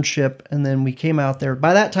an internship, and then we came out there.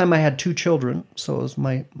 By that time, I had 2 children. So it was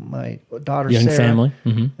my daughter, Young Sarah, family.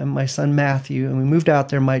 and my son, Matthew. And we moved out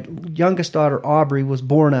there. My youngest daughter, Aubrey, was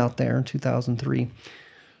born out there in 2003.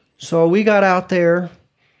 So we got out there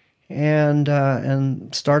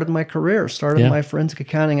and started my career, started my forensic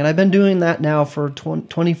accounting. And I've been doing that now for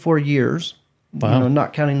 24 years, Wow.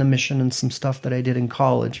 Not counting the mission and some stuff that I did in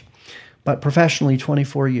college. But professionally,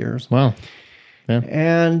 24 years. Wow. Yeah.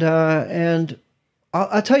 And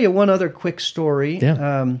I'll tell you one other quick story.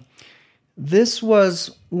 Yeah. This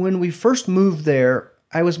was when we first moved there.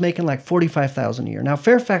 I was making like $45,000 a year. Now,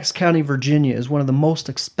 Fairfax County, Virginia, is one of the most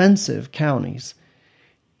expensive counties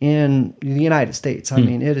in the United States. I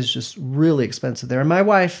mean, it is just really expensive there. And my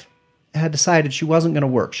wife had decided she wasn't going to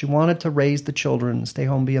work. She wanted to raise the children and stay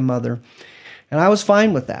home, be a mother. And I was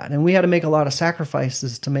fine with that. And we had to make a lot of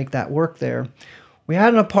sacrifices to make that work there. We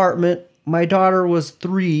had an apartment. My daughter was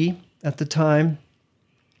 3 at the time,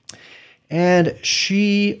 and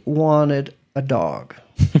she wanted a dog.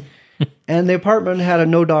 And the apartment had a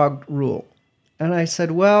no-dog rule. And I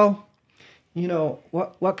said, well,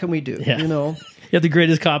 what can we do? Yeah. You have the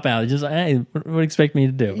greatest cop out. Just, hey, what do you expect me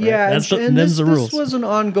to do? Right? Yeah, That's the this rules. was an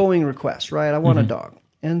ongoing request, right? I want a dog.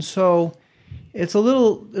 And so there's a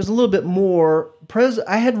little bit more.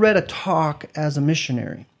 I had read a talk as a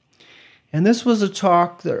missionary. And this was a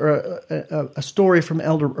talk, a story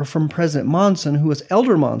from President Monson, who was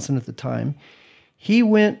Elder Monson at the time. He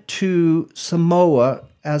went to Samoa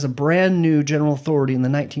as a brand new general authority in the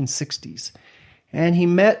 1960s. And he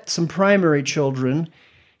met some primary children,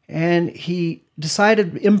 and he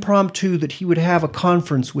decided impromptu that he would have a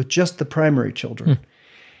conference with just the primary children.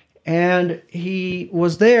 And he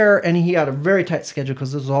was there, and he had a very tight schedule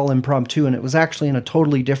because this was all impromptu, and it was actually in a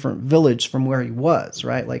totally different village from where he was,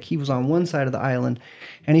 right? Like he was on one side of the island,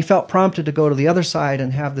 and he felt prompted to go to the other side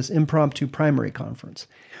and have this impromptu primary conference.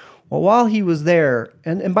 Well, while he was there,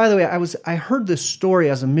 and by the way, I heard this story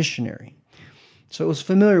as a missionary, so it was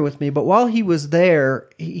familiar with me, but while he was there,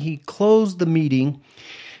 he closed the meeting,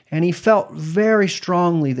 and he felt very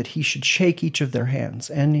strongly that he should shake each of their hands.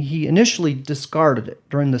 And he initially discarded it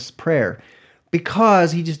during this prayer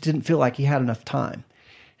because he just didn't feel like he had enough time.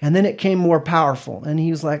 And then it came more powerful. And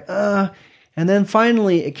he was like, And then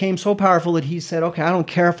finally it came so powerful that he said, okay, I don't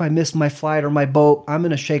care if I miss my flight or my boat. I'm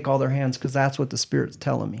going to shake all their hands because that's what the Spirit's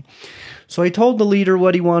telling me. So he told the leader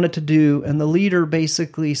what he wanted to do. And the leader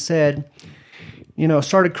basically said,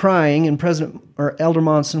 started crying. And Elder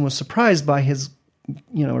Monson was surprised by his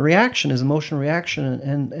reaction, his emotional reaction.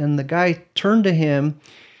 And the guy turned to him,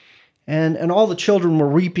 and all the children were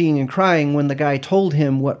weeping and crying when the guy told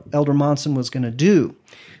him what Elder Monson was going to do.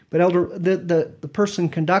 But the person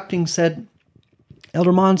conducting said,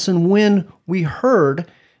 Elder Monson, when we heard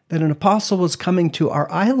that an apostle was coming to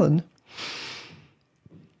our island,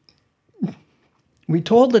 we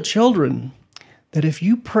told the children that if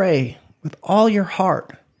you pray with all your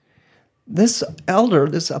heart, this elder,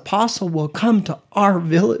 this apostle will come to our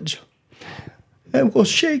village and will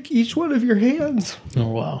shake each one of your hands. Oh,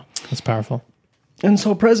 wow. That's powerful. And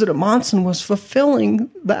so President Monson was fulfilling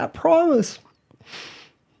that promise.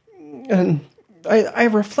 And I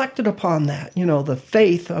reflected upon that, the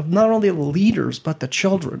faith of not only the leaders, but the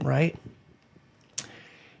children, right?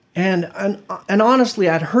 And honestly,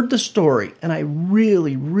 I'd heard the story, and I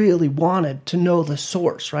really, really wanted to know the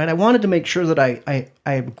source, right? I wanted to make sure that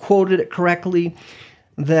I quoted it correctly,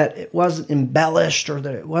 that it wasn't embellished, or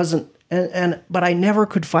that it wasn't, but I never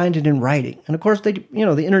could find it in writing. And of course, the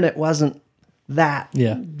internet wasn't that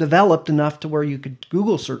developed enough to where you could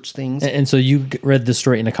Google search things. And so you read this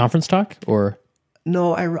story in a conference talk, or?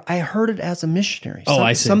 No, I heard it as a missionary.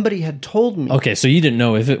 I see. Somebody had told me. Okay, so you didn't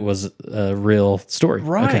know if it was a real story.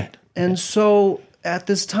 Right. Okay. And so at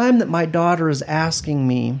this time that my daughter is asking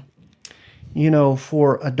me,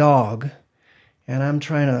 for a dog, and I'm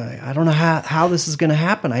I don't know how this is going to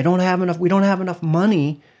happen. We don't have enough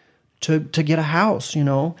money to get a house,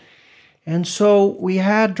 And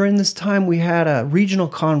so during this time, we had a regional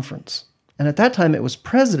conference. And at that time, it was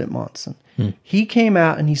President Monson. He came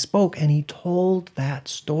out and he spoke and he told that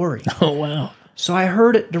story. Oh, wow. So I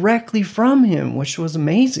heard it directly from him, which was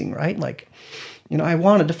amazing, right? I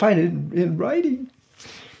wanted to find it in writing,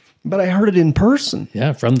 but I heard it in person.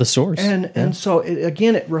 Yeah, from the source. And so,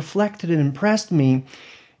 it reflected and impressed me.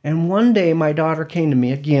 And one day my daughter came to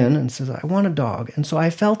me again and says, I want a dog. And so I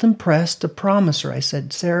felt impressed to promise her. I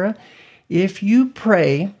said, Sarah, if you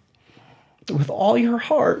pray with all your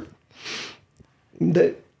heart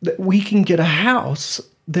that we can get a house,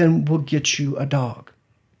 then we'll get you a dog.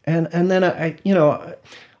 And then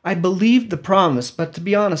I believed the promise, but to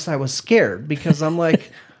be honest, I was scared because I'm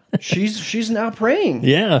like, she's now praying.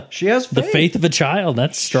 Yeah. She has faith. The faith of a child,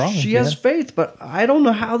 that's strong. She has faith, but I don't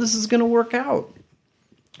know how this is going to work out.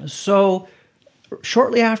 So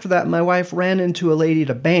shortly after that, my wife ran into a lady at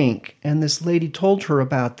a bank, and this lady told her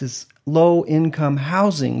about this low-income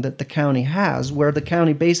housing that the county has, where the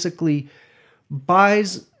county basically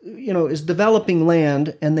buys, is developing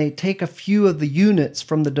land, and they take a few of the units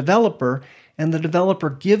from the developer, and the developer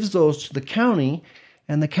gives those to the county,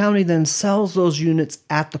 and the county then sells those units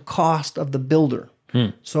at the cost of the builder.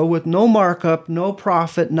 So with no markup, no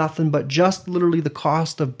profit, nothing, but just literally the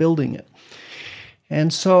cost of building it.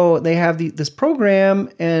 And so they have this program,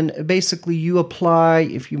 and basically you apply.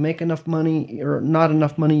 If you make enough money or not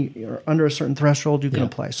enough money or under a certain threshold, you can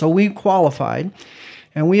apply. So we qualified,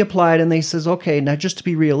 and we applied, and they says, okay, now just to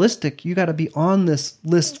be realistic, you got to be on this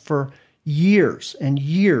list for years and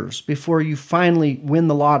years before you finally win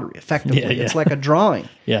the lottery, effectively. It's like a drawing.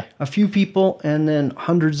 A few people, and then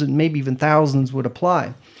hundreds and maybe even thousands would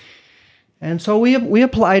apply. And so we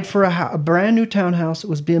applied for a brand new townhouse that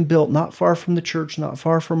was being built not far from the church, not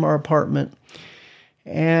far from our apartment.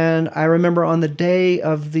 And I remember on the day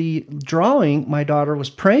of the drawing, my daughter was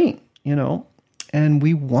praying, and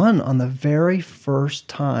we won on the very first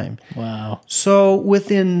time. Wow. So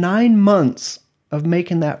within 9 months of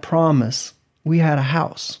making that promise, we had a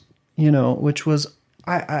house, which was,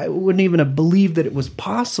 I wouldn't even have believed that it was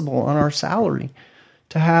possible on our salary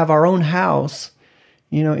to have our own house,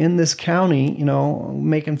 in this county,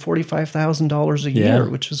 making $45,000 a year,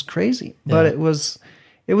 which is crazy. But it was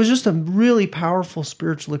just a really powerful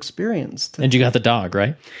spiritual experience. And you got the dog,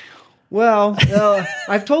 right? Well,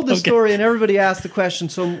 I've told this story, and everybody asked the question.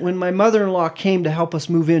 So when my mother-in-law came to help us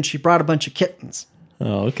move in, she brought a bunch of kittens.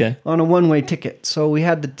 Oh, okay. On a one-way ticket. So we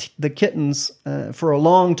had the kittens for a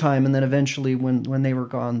long time, and then eventually, when they were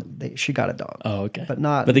gone, she got a dog. Oh, okay.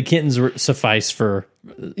 But the kittens suffice for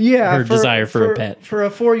her desire for a pet. For a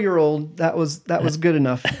 4-year-old, that was good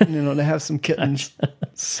enough, to have some kittens.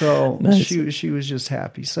 So nice. she was just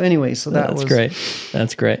happy. So anyway, that's great.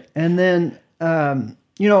 That's great. And then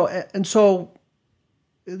and so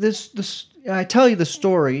this. I tell you the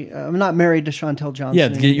story. I'm not married to Chantel Johnson.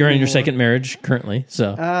 Yeah, you're in your second marriage currently,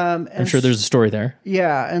 so I'm sure there's a story there.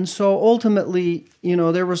 Yeah, and so ultimately,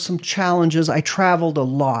 there were some challenges. I traveled a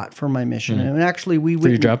lot for my mission, and actually we for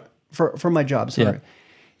your job for my job. Sorry,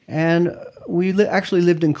 and we actually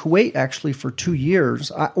lived in Kuwait actually for 2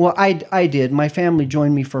 years. I did. My family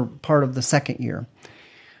joined me for part of the second year.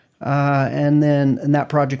 And that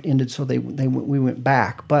project ended, so we went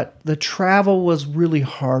back. But the travel was really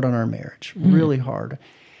hard on our marriage, really hard.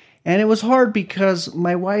 And it was hard because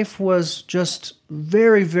my wife was just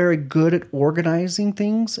very, very good at organizing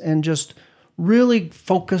things and just really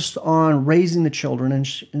focused on raising the children, and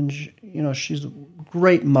she's a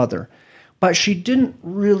great mother. But she didn't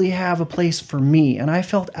really have a place for me, and I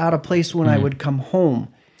felt out of place when I would come home.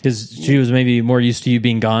 Because she was maybe more used to you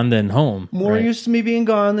being gone than home. More used to me being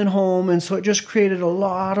gone than home, and so it just created a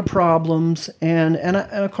lot of problems. And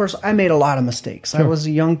of course, I made a lot of mistakes. Sure. I was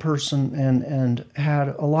a young person and had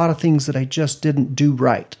a lot of things that I just didn't do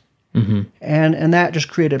right. Mm-hmm. And that just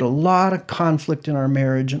created a lot of conflict in our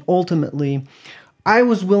marriage. And ultimately, I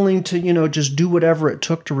was willing to, just do whatever it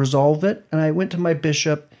took to resolve it. And I went to my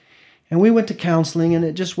bishop. And we went to counseling, and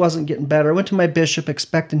it just wasn't getting better. I went to my bishop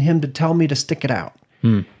expecting him to tell me to stick it out.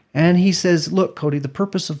 And he says, look, Cody, the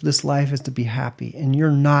purpose of this life is to be happy, and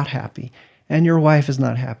you're not happy, and your wife is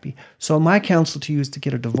not happy. So my counsel to you is to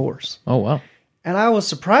get a divorce. Oh, wow. And I was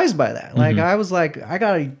surprised by that. Like, I was like, I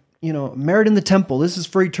got to, married in the temple. This is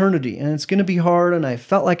for eternity, and it's going to be hard, and I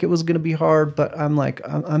felt like it was going to be hard, but I'm like,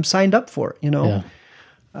 I'm signed up for it,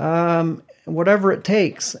 Yeah. Whatever it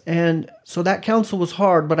takes. And so that counsel was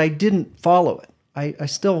hard, but I didn't follow it. I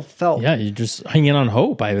still felt... Yeah, you're just hanging on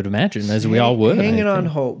hope, I would imagine, as we all would. Hanging on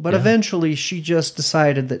hope. But eventually she just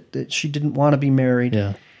decided that she didn't want to be married.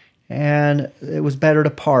 Yeah. And it was better to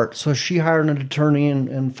part. So she hired an attorney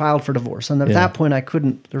and filed for divorce. And at that point, I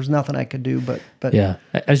couldn't... There was nothing I could do, but yeah.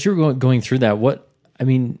 As you're going through that, what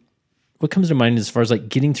comes to mind as far as like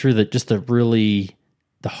getting through the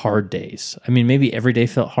hard days? I mean, maybe every day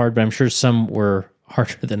felt hard, but I'm sure some were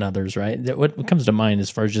harder than others, right? What comes to mind as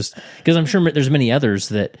far as just, because I'm sure there's many others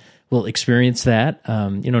that will experience that.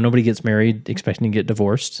 Nobody gets married expecting to get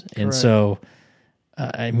divorced. And Correct. So,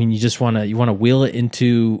 you just want to wheel it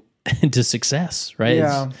into success, right?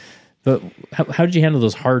 Yeah. But how did you handle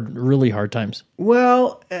those really hard times?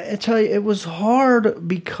 Well, I tell you, it was hard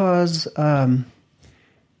because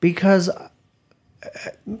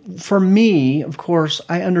for me, of course,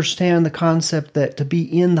 I understand the concept that to be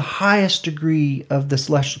in the highest degree of the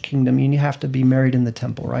celestial kingdom, you have to be married in the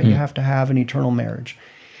temple, right? You have to have an eternal marriage.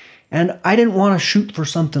 And I didn't want to shoot for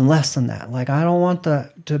something less than that. Like, I don't want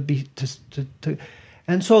to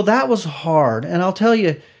and so that was hard. And I'll tell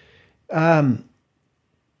you,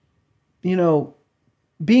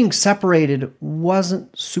 being separated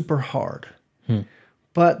wasn't super hard.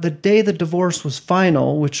 But the day the divorce was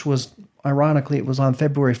final, which was, ironically, it was on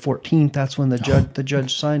February 14th. That's when the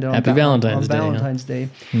judge signed it on Valentine's Day.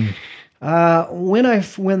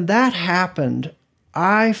 When that happened,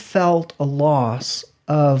 I felt a loss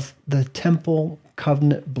of the temple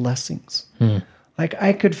covenant blessings. Like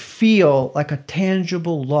I could feel like a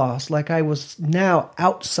tangible loss, like I was now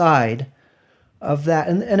outside of that.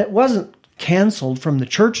 And it wasn't canceled from the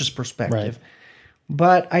church's perspective. Right.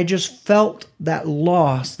 But I just felt that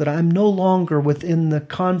loss, that I'm no longer within the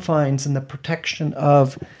confines and the protection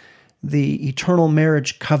of the eternal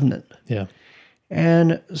marriage covenant. Yeah.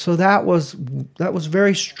 And so that was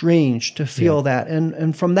very strange to feel that.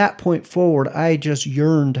 And from that point forward, I just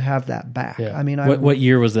yearned to have that back. Yeah. I mean, what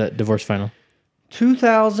year was that divorce final?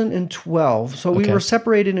 2012. So we were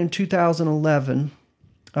separated in 2011.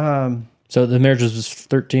 So the marriage was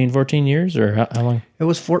 13, 14 years, or how long? It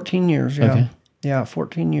was 14 years, yeah. Okay. Yeah,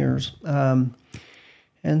 14 years.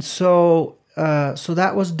 And so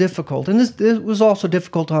that was difficult. And this was also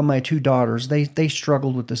difficult on my two daughters. They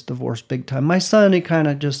struggled with this divorce big time. My son, he kind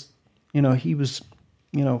of just, he was,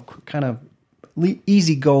 kind of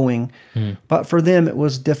easygoing. But for them, it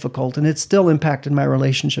was difficult. And it still impacted my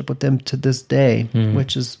relationship with them to this day,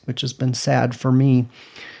 which has been sad for me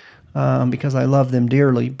because I love them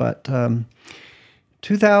dearly. But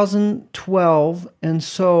 2012, and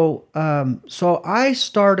so I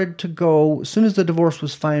started to go, as soon as the divorce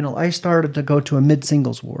was final, I started to go to a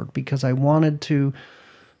mid-singles ward because I wanted to,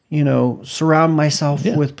 surround myself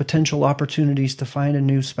with potential opportunities to find a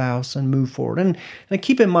new spouse and move forward. And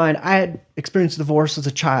keep in mind, I had experienced divorce as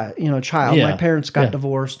a child. My parents got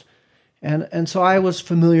divorced, and so I was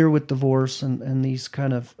familiar with divorce and these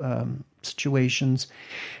kind of situations.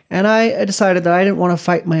 And I decided that I didn't want to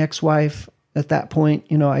fight my ex-wife. At that point,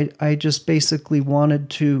 I just basically wanted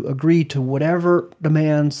to agree to whatever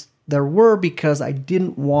demands there were because I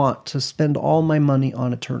didn't want to spend all my money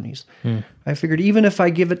on attorneys. I figured even if I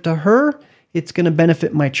give it to her, it's going to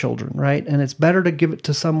benefit my children, right? And it's better to give it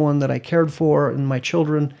to someone that I cared for and my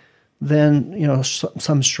children than,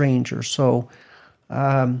 some stranger. So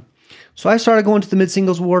I started going to the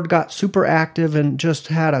mid-singles ward, got super active, and just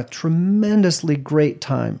had a tremendously great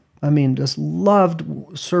time. I mean, just loved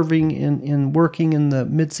serving in working in the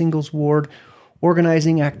mid-singles ward,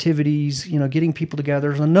 organizing activities, getting people together.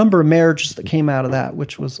 There's a number of marriages that came out of that,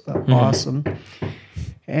 which was awesome.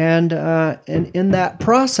 And in that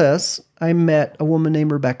process, I met a woman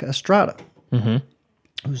named Rebecca Estrada.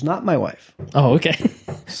 who's not my wife. Oh, okay.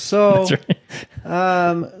 So, That's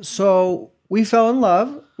right. so we fell in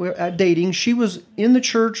love. We're dating. She was in the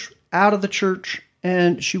church, out of the church,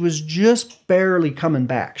 and she was just barely coming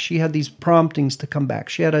back. She had these promptings to come back.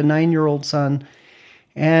 She had a 9-year-old son,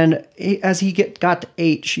 and as he got to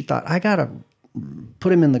 8, she thought, I got to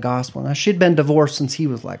put him in the gospel. Now, she'd been divorced since he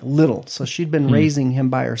was like little, so she'd been raising him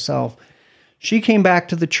by herself. She came back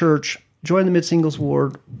to the church, joined the Mid-Singles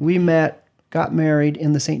Ward. We met, got married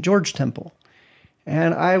in the St. George Temple.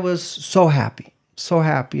 And I was so happy, so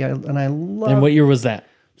happy. I loved. And what year was that?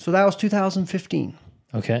 So that was 2015.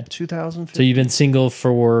 Okay. 2015. So you've been single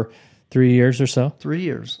for 3 years or so? 3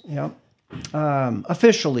 years, yeah.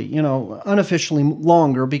 Officially, unofficially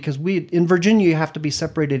longer, because in Virginia you have to be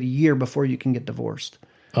separated a year before you can get divorced.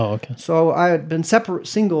 Oh, okay. So I had been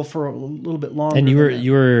single for a little bit longer. And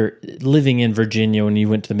you were living in Virginia when you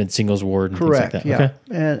went to the Mid-Singles Ward and correct, things like that.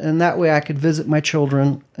 Yeah. Okay. And that way I could visit my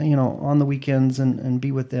children, on the weekends and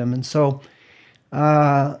be with them. And so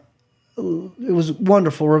it was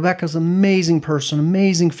wonderful. Rebecca's an amazing person,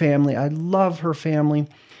 amazing family. I love her family.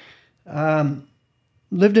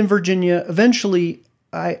 Lived in Virginia. Eventually,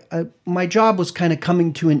 my job was kind of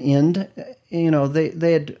coming to an end.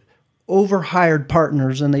 They had overhired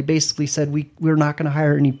partners, and they basically said, we're not going to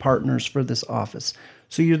hire any partners for this office.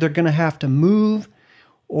 So you're either going to have to move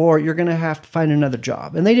or you're going to have to find another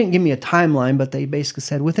job. And they didn't give me a timeline, but they basically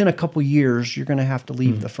said, within a couple years, you're going to have to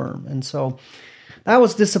leave the firm. And so that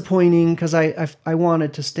was disappointing because I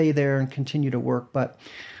wanted to stay there and continue to work. But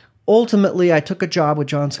ultimately, I took a job with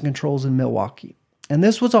Johnson Controls in Milwaukee. And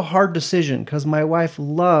this was a hard decision because my wife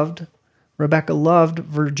Rebecca loved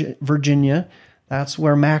Virginia. That's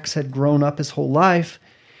where Max had grown up his whole life.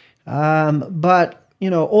 But,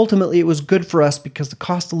 ultimately it was good for us because the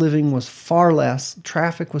cost of living was far less.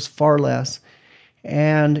 Traffic was far less.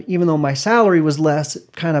 And even though my salary was less,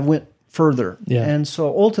 it kind of went further. Yeah. And so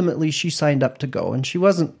ultimately she signed up to go. And she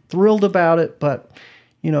wasn't thrilled about it, but,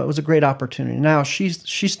 it was a great opportunity. Now she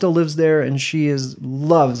still lives there and she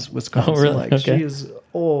loves Wisconsin. Oh, really? Okay.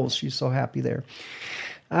 She's so happy there.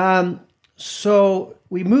 So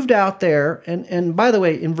we moved out there, and by the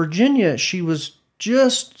way, in Virginia, she was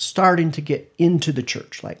just starting to get into the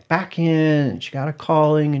church, like back in, and she got a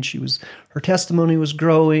calling, and her testimony was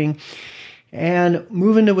growing, and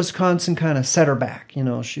moving to Wisconsin kind of set her back.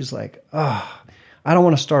 She's like, I don't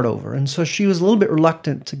want to start over. And so she was a little bit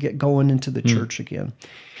reluctant to get going into the church again.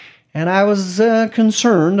 And I was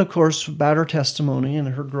concerned, of course, about her testimony and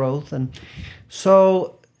her growth. And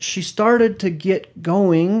so she started to get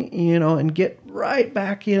going, and get right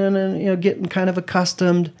back in and, getting kind of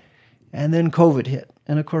accustomed. And then COVID hit.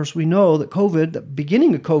 And of course, we know that the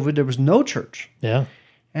beginning of COVID, there was no church. Yeah.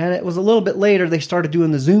 And it was a little bit later, they started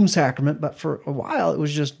doing the Zoom sacrament. But for a while, it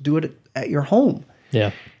was just do it at your home.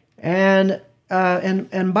 Yeah. And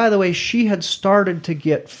by the way, she had started to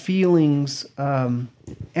get feelings,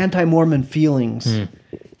 anti-Mormon feelings.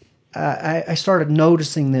 I started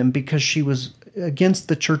noticing them because she was against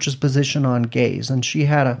the church's position on gays. And she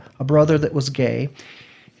had a brother that was gay.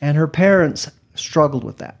 And her parents struggled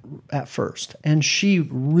with that at first. And she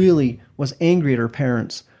really was angry at her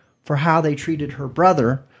parents for how they treated her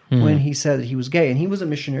brother when he said that he was gay. And he was a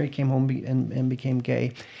missionary, came home and became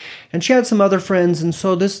gay. And she had some other friends, and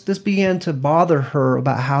so this began to bother her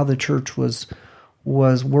about how the church was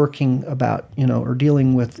working about, or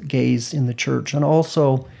dealing with gays in the church. And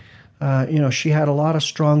also, she had a lot of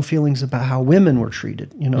strong feelings about how women were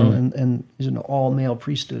treated, and all male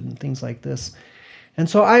priesthood and things like this. And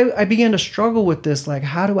so I began to struggle with this, like,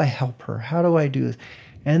 how do I help her? How do I do this?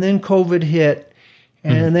 And then COVID hit.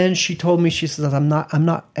 And then she told me, she says, I'm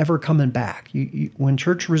not ever coming back. When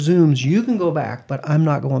church resumes, you can go back, but I'm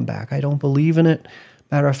not going back. I don't believe in it.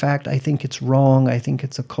 Matter of fact, I think it's wrong. I think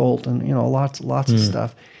it's a cult, and lots of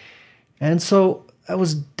stuff. And so that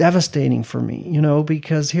was devastating for me,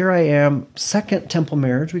 because here I am, second temple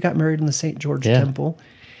marriage. We got married in the St. George Temple,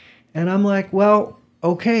 and I'm like, well,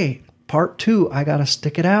 okay, part 2, I got to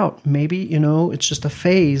stick it out. Maybe it's just a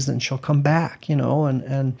phase, and she'll come back,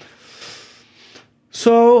 and.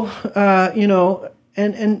 So, and I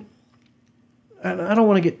don't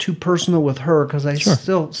want to get too personal with her because I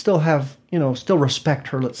still have, still respect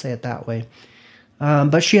her, let's say it that way.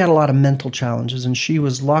 But she had a lot of mental challenges, and she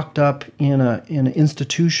was locked up in an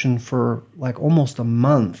institution for like almost a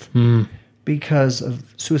month because of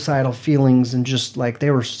suicidal feelings, and just like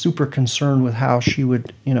they were super concerned with how she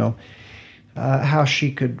would, how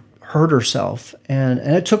she could hurt herself, and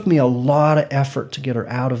it took me a lot of effort to get her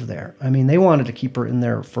out of there. I mean, they wanted to keep her in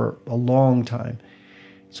there for a long time,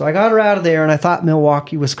 So I got her out of there, and I thought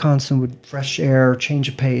Milwaukee, Wisconsin would, fresh air, change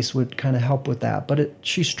of pace would kind of help with that. But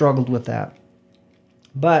she struggled with that.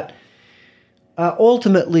 But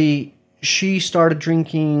ultimately, she started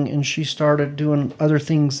drinking, and she started doing other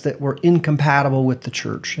things that were incompatible with the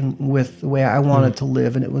church and with the way I wanted to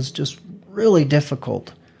live. And it was just really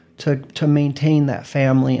difficult to maintain that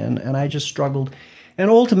family. And I just struggled. And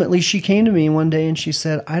ultimately, she came to me one day and she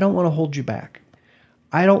said, I don't want to hold you back.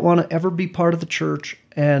 I don't want to ever be part of the church,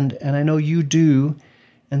 and I know you do,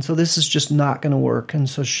 and so this is just not going to work. And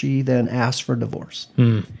so she then asked for divorce.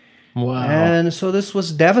 Wow. And so this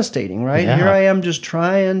was devastating, right? Yeah. Here I am just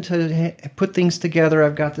trying to put things together.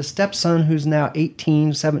 I've got the stepson who's now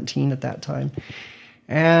 18, 17 at that time,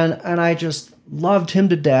 and I just loved him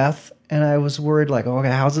to death, and I was worried, like,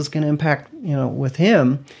 okay, how's this going to impact, with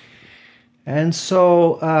him? And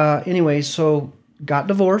so anyway, so got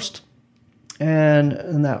divorced.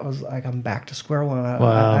 And that was like, I'm back to square one.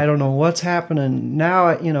 Wow. I don't know what's happening now.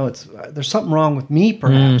 It's there's something wrong with me,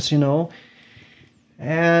 perhaps,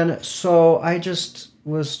 And so I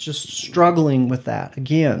was struggling with that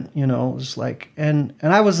again. It was like, and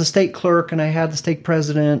I was the state clerk, and I had the stake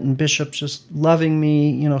president and bishops just loving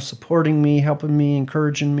me, supporting me, helping me,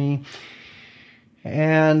 encouraging me.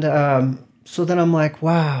 And so then I'm like,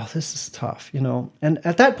 wow, this is tough, And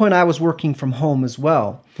at that point, I was working from home as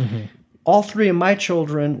well. Mm-hmm. All three of my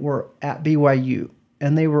children were at BYU,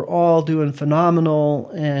 and they were all doing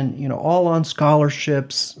phenomenal and, all on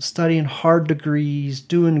scholarships, studying hard degrees,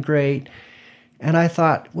 doing great. And I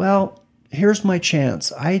thought, well, here's my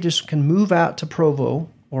chance. I just can move out to Provo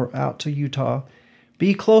or out to Utah,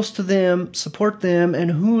 be close to them, support them,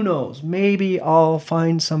 and who knows, maybe I'll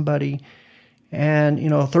find somebody. And,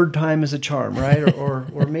 third time is a charm, right? or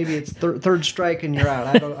maybe it's third strike and you're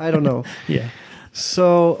out. I don't know. Yeah.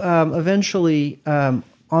 So eventually, on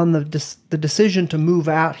the decision to move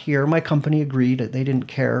out here, my company agreed. They didn't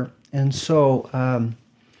care. And so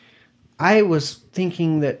I was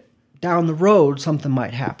thinking that down the road something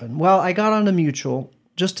might happen. Well, I got on a Mutual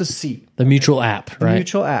just to see. The Mutual app, right? The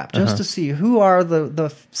Mutual app, just to see who are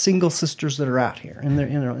the single sisters that are out here in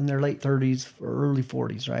their late 30s or early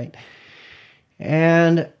 40s, right?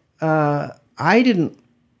 And I didn't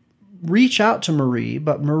reach out to Marie,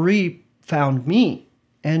 but Marie found me,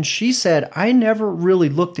 and she said, I never really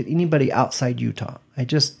looked at anybody outside Utah. I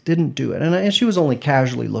just didn't do it. And she was only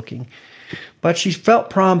casually looking, but she felt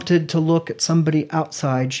prompted to look at somebody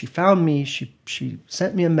outside. She found me. She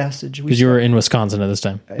sent me a message. Because you were in Wisconsin at this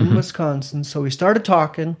time. In Wisconsin. So we started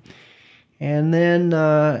talking, and then,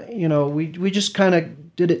 we just kind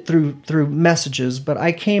of did it through messages, but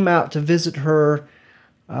I came out to visit her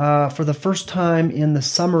for the first time in the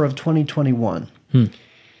summer of 2021.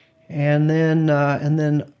 And then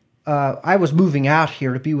I was moving out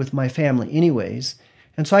here to be with my family anyways.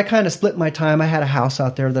 And so I kind of split my time. I had a house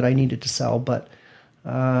out there that I needed to sell, but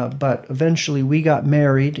eventually we got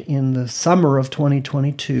married in the summer of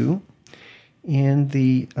 2022 in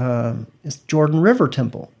the Jordan River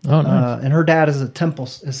Temple. Oh, nice. And her dad is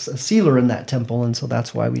a sealer in that temple, and so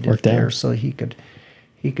that's why we did it there, so he could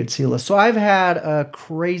seal us. So I've had a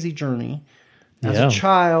crazy journey as a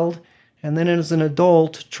child, and then as an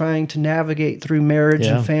adult, trying to navigate through marriage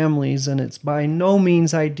and families, and it's by no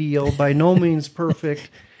means ideal, by no means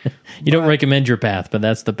perfect. You don't recommend your path, but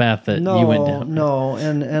that's the path that you went down. No,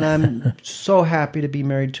 and I'm so happy to be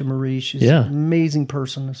married to Marie. She's an amazing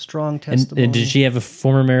person, a strong testimony. And did she have a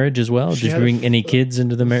former marriage as well? Did you bring any kids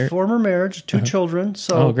into the marriage? Former marriage, 2 children.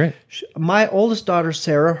 So great. My oldest daughter,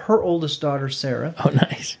 Sarah, her oldest daughter, Sarah. Oh,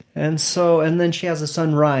 nice. And then she has a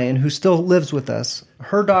son, Ryan, who still lives with us.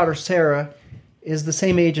 Her daughter, Sarah, is the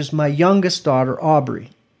same age as my youngest daughter, Aubrey.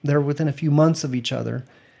 They're within a few months of each other.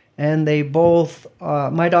 And they both,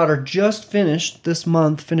 my daughter just finished a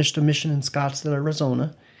mission in Scottsdale,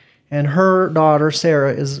 Arizona. And her daughter,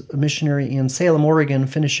 Sarah, is a missionary in Salem, Oregon,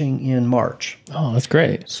 finishing in March. Oh, that's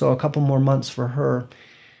great. So a couple more months for her.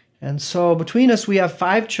 And so between us, we have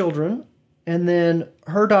 5 children. And then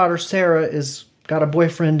her daughter, Sarah, is got a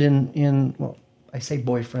boyfriend well, I say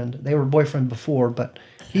boyfriend. They were boyfriend before, but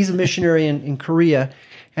he's a missionary in Korea.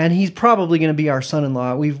 And he's probably going to be our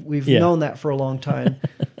son-in-law. We've known that for a long time.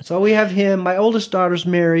 So we have him. My oldest daughter's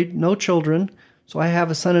married, no children. So I have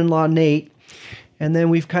a son-in-law, Nate. And then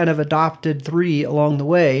we've kind of adopted 3 along the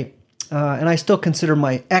way. And I still consider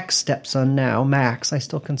my ex-stepson now, Max, I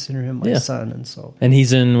still consider him my son. And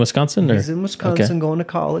he's in Wisconsin? He's in Wisconsin, going to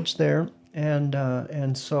college there.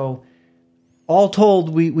 And so all told,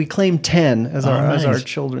 we claim 10 as our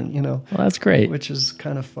children, Well, that's great. Which is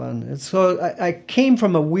kind of fun. And so I came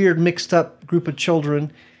from a weird, mixed up group of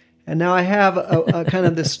children, And now I have a kind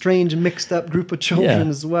of this strange mixed up group of children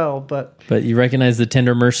as well. But you recognize the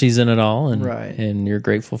tender mercies in it all, and right. and you're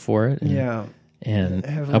grateful for it. And, and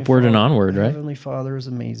Heavenly upward Father, and onward, right? Heavenly Father is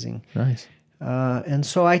amazing. Nice. And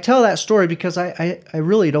so I tell that story because I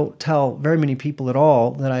really don't tell very many people at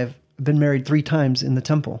all that I've been married 3 times in the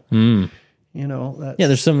temple. You know, that's,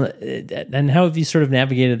 there's some, and how have you sort of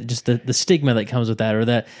navigated just the stigma that comes with that, or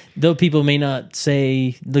that though people may not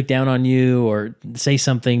look down on you or say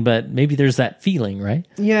something, but maybe there's that feeling, right?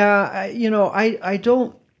 Yeah, I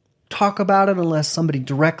don't talk about it unless somebody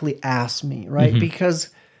directly asks me, right? Because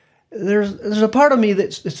there's a part of me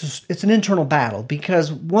that's it's an internal battle,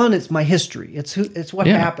 because one, it's my history, it's what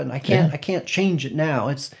happened. I can't change it now.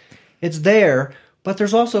 It's there. But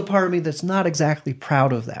there's also a part of me that's not exactly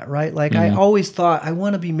proud of that, right? Like I always thought I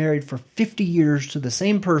want to be married for 50 years to the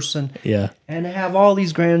same person, and have all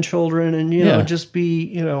these grandchildren, and just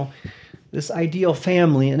be this ideal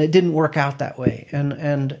family, and it didn't work out that way, and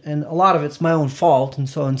a lot of it's my own fault, and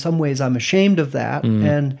so in some ways I'm ashamed of that,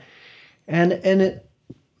 and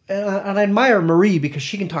I admire Marie because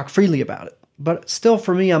she can talk freely about it, but still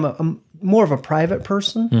for me I'm more of a private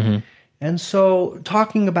person. And so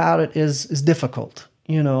talking about it is difficult,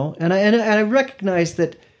 and I recognize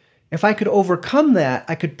that if I could overcome that,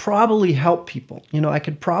 I could probably help people. I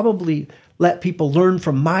could probably let people learn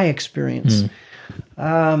from my experience.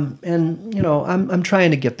 I'm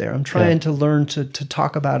trying to get there. I'm trying to learn to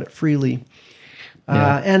talk about it freely.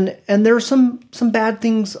 And there are some bad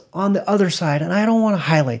things on the other side, and I don't want to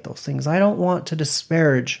highlight those things. I don't want to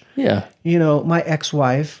disparage, my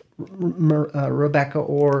ex-wife, Rebecca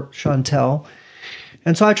or Chantel.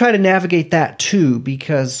 And so I try to navigate that too,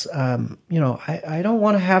 because, I don't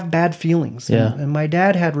want to have bad feelings. And my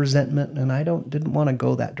dad had resentment, and I didn't want to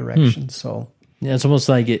go that direction. So it's almost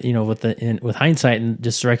like with hindsight and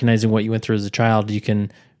just recognizing what you went through as a child, you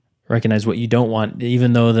can recognize what you don't want,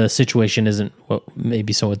 even though the situation isn't what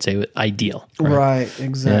maybe someone would say ideal. Right,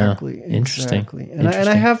 exactly. Yeah. Interesting. Exactly. And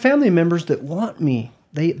I have family members that want me.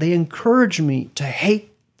 They encourage me to hate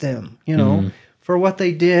them, for what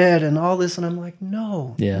they did and all this. And I'm like,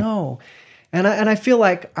 no. And I feel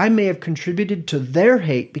like I may have contributed to their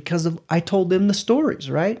hate because I told them the stories,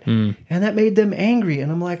 right? And that made them angry.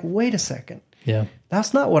 And I'm like, wait a second. Yeah.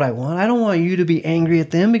 That's not what I want. I don't want you to be angry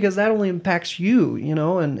at them, because that only impacts you,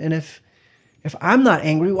 and if I'm not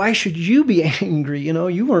angry, why should you be angry?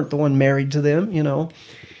 You weren't the one married to them,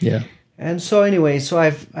 Yeah. And so anyway,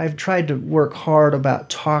 I've tried to work hard about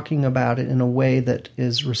talking about it in a way that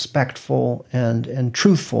is respectful and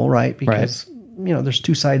truthful, right? Because there's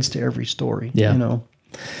 2 sides to every story. Yeah.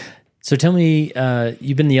 So tell me,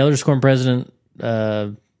 you've been the Elders Quorum president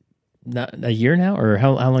not a year now, or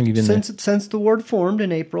how long you been there? Since the ward formed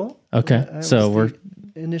in April. Okay, so we're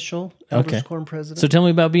initial Elders Quorum president. So tell me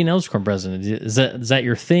about being Elders Quorum president. Is that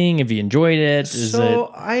your thing? Have you enjoyed it?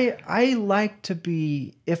 I like to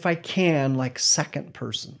be, if I can, like second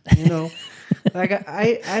person. Like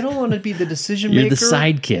I don't want to be the decision maker. You're the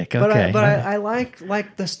sidekick. Okay, but I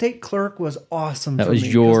like the state clerk was awesome. That for was me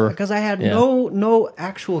because I had no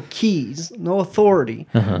actual keys, no authority,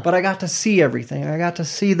 but I got to see everything. I got to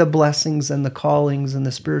see the blessings and the callings and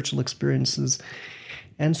the spiritual experiences.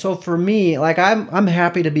 And so for me, like I'm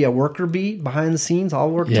happy to be a worker bee behind the scenes.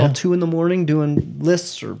 I'll work till 2 a.m. doing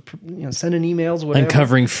lists or sending emails, whatever.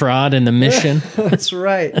 Uncovering fraud in the mission. That's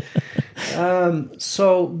right.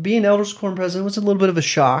 So being Elders Quorum president was a little bit of a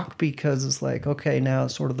shock, because it's like, okay, now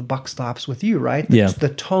sort of the buck stops with you, right?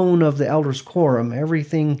 The tone of the Elders Quorum,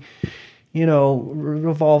 everything,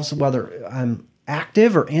 revolves, whether I'm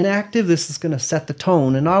active or inactive, this is going to set the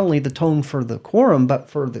tone, and not only the tone for the quorum, but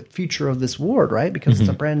for the future of this ward, right? Because it's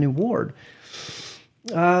a brand new ward.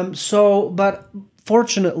 But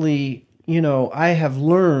fortunately, I have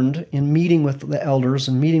learned in meeting with the elders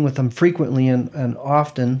and meeting with them frequently and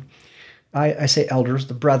often, I say elders,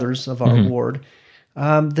 the brothers of our ward,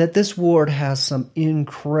 that this ward has some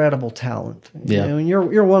incredible talent. And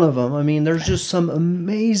you're one of them. I mean, there's just some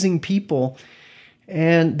amazing people.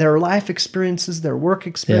 And their life experiences, their work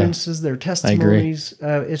experiences, their testimonies,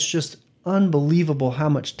 it's just unbelievable how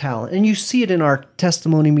much talent. And you see it in our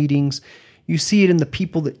testimony meetings. You see it in the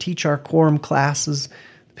people that teach our quorum classes,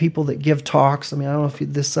 the people that give talks. I mean, I don't know if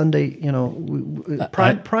this Sunday,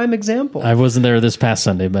 prime example. I wasn't there this past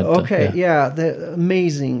Sunday, but...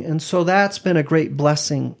 amazing. And so that's been a great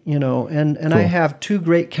blessing, and cool. I have 2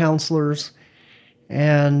 great counselors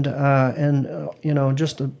and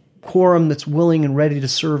just a quorum that's willing and ready to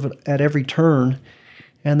serve at every turn,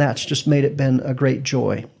 and that's just been a great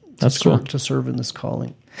joy. That's cool to serve in this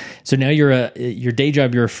calling. So now your day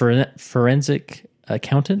job, you're a forensic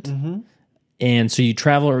accountant, And so you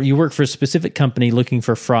travel, or you work for a specific company looking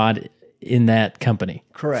for fraud in that company.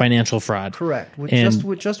 Correct. Financial fraud. Correct.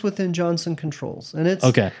 And Just within Johnson Controls. And it's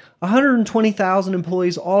okay. 120,000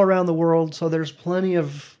 employees all around the world, so there's plenty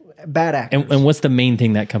of bad actors. And what's the main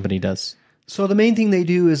thing that company does? So the main thing they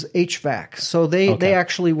do is HVAC. So they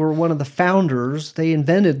actually were one of the founders. They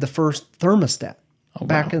invented the first thermostat.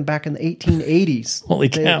 Back in the 1880s. Holy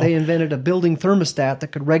cow. They invented a building thermostat that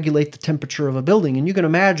could regulate the temperature of a building. And you can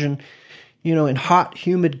imagine, in hot,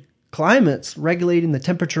 humid climates, regulating the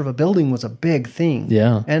temperature of a building was a big thing.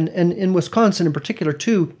 Yeah. And in Wisconsin in particular,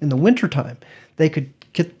 too, in the wintertime, they could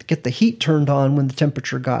get the heat turned on when the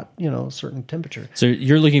temperature got, a certain temperature. So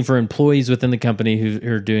you're looking for employees within the company who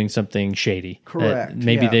are doing something shady. Correct.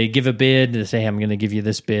 Maybe they give a bid, they say, hey, I'm going to give you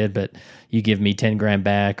this bid, but you give me 10 grand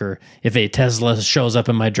back, or if a Tesla shows up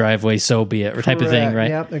in my driveway, so be it, or type of thing, right?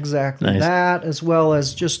 Yep, exactly. Nice. That, as well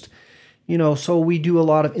as just, so we do a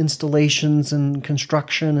lot of installations and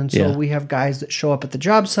construction, and so we have guys that show up at the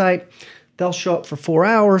job site. They'll show up for 4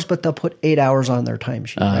 hours, but they'll put 8 hours on their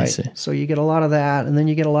timesheet, right? I see. So you get a lot of that, and then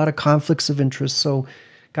you get a lot of conflicts of interest. So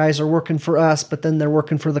guys are working for us, but then they're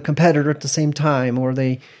working for the competitor at the same time, or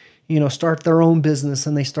they, start their own business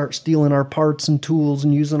and they start stealing our parts and tools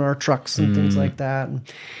and using our trucks and things like that.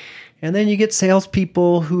 And then you get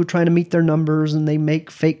salespeople who are trying to meet their numbers, and they make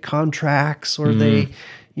fake contracts, or they,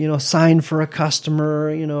 sign for a customer,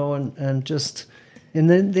 and just... And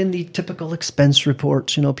then the typical expense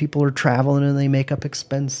reports, people are traveling and they make up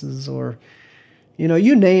expenses, or,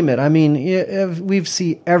 you name it. I mean, we've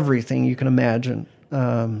seen everything you can imagine.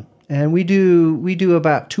 And we do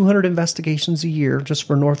about 200 investigations a year just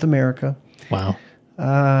for North America. Wow.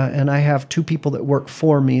 And I have 2 people that work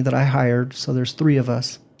for me that I hired. So there's 3 of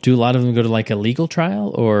us. Do a lot of them go to like a legal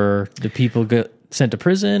trial, or do people get sent to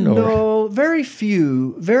prison? Or? No, very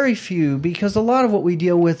few, because a lot of what we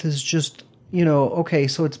deal with is just, okay,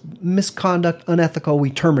 so it's misconduct, unethical, we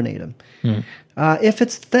terminate them. If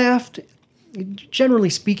it's theft, generally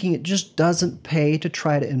speaking, it just doesn't pay to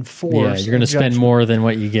try to enforce. Yeah, you're going to spend more than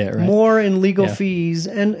what you get, right? More in legal fees.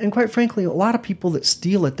 And quite frankly, a lot of people that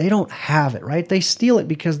steal it, they don't have it, right? They steal it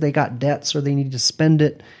because they got debts or they need to spend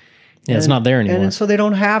it. Yeah, it's not there anymore. And so they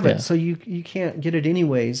don't have it, so you can't get it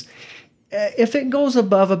anyways. If it goes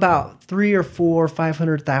above about 3 or 4 or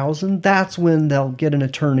 500,000, that's when they'll get an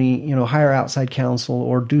attorney, hire outside counsel,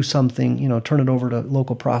 or do something, turn it over to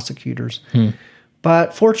local prosecutors.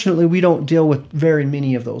 But fortunately, we don't deal with very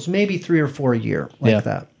many of those. Maybe 3 or 4 a year, like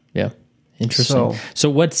that. Yeah, interesting. So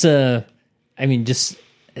what's we've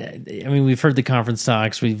heard the conference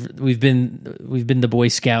talks. We've been the Boy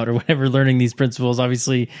Scout or whatever, learning these principles.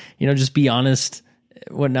 Obviously, just be honest.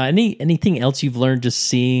 Whatnot. Anything else you've learned just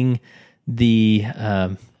seeing the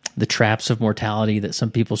traps of mortality that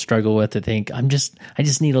some people struggle with, to think I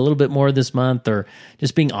just need a little bit more this month, or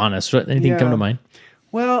just being honest? Anything come to mind?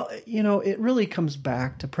 Well, it really comes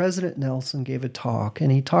back to President Nelson gave a talk,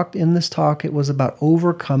 and he talked in this talk, it was about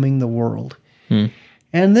overcoming the world.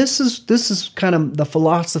 And this is kind of the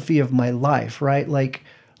philosophy of my life, right? Like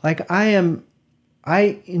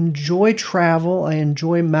I enjoy travel, I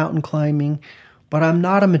enjoy mountain climbing, but I'm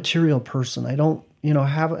not a material person. I don't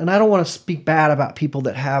have, and I don't want to speak bad about people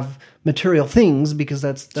that have material things, because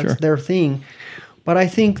that's their thing. But I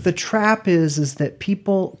think the trap is that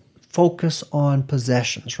people focus on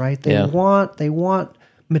possessions, right? They want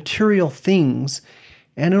material things,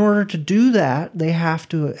 and in order to do that, they have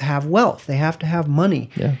to have wealth. They have to have money.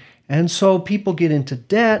 Yeah. And so people get into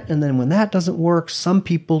debt, and then when that doesn't work, some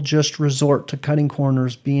people just resort to cutting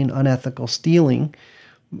corners, being unethical, stealing.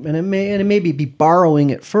 And it may be borrowing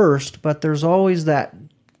at first, but there's always that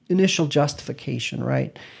initial justification,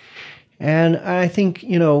 right? And I think,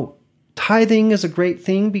 tithing is a great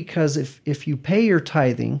thing, because if you pay your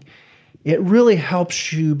tithing, it really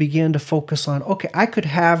helps you begin to focus on, okay, I could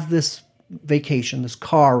have this vacation, this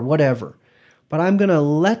car, whatever, but I'm going to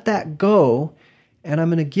let that go, and I'm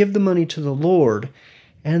going to give the money to the Lord.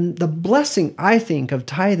 And the blessing, I think, of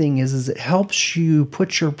tithing is it helps you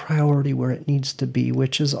put your priority where it needs to be,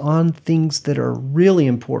 which is on things that are really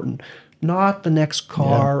important, not the next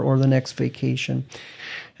car or the next vacation.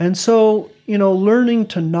 And so, learning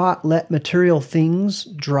to not let material things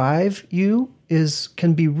drive you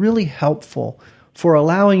can be really helpful for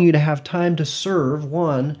allowing you to have time to serve,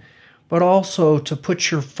 one, but also to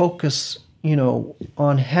put your focus,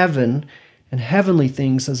 on heaven and heavenly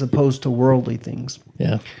things as opposed to worldly things.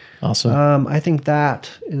 Yeah, awesome. I think that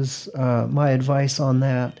is my advice on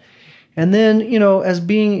that. And then, as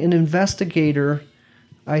being an investigator,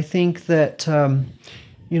 I think that,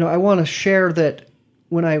 I want to share that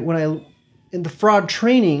when I in the fraud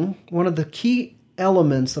training, one of the key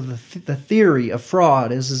elements of the theory of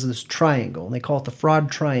fraud is this triangle, and they call it the fraud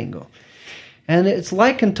triangle. And it's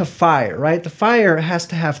likened to fire, right? The fire has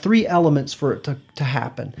to have three elements for it to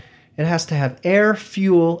happen. It has to have air,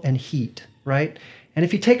 fuel, and heat, right? And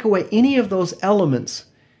if you take away any of those elements,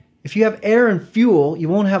 if you have air and fuel, you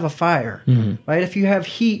won't have a fire, right? If you have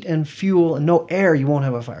heat and fuel and no air, you won't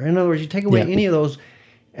have a fire. In other words, you take away any of those.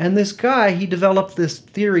 And this guy, he developed this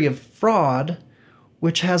theory of fraud,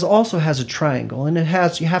 which also has a triangle. And you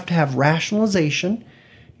have to have rationalization,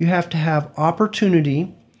 you have to have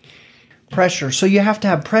opportunity, pressure. So you have to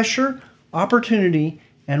have pressure, opportunity,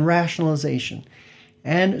 and rationalization.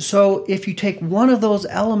 And so if you take one of those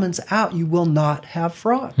elements out, you will not have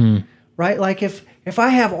fraud, right? Like if I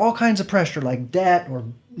have all kinds of pressure, like debt or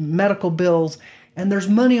medical bills, and there's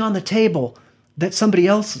money on the table that's somebody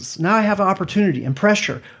else's, now I have opportunity and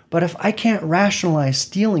pressure. But if I can't rationalize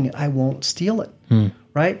stealing it, I won't steal it,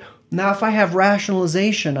 right? Now, if I have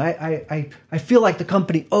rationalization, I feel like the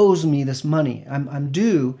company owes me this money. I'm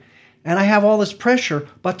due. And I have all this pressure,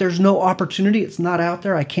 but there's no opportunity. It's not out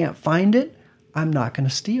there. I can't find it. I'm not going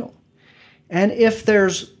to steal. And if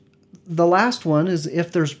there's the last one is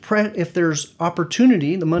if there's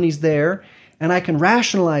opportunity, the money's there, and I can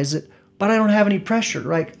rationalize it, but I don't have any pressure.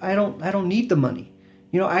 Right? I don't need the money.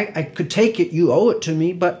 I could take it. You owe it to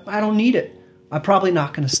me, but I don't need it. I'm probably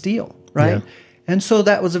not going to steal. Right? Yeah. And so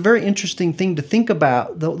that was a very interesting thing to think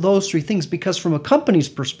about, those three things, because from a company's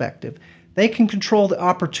perspective, they can control the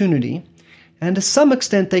opportunity, and to some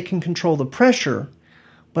extent they can control the pressure,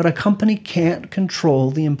 but a company can't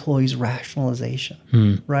control the employee's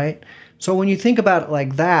rationalization, right? So when you think about it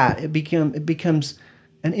like that, it becomes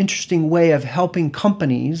an interesting way of helping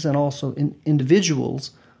companies and also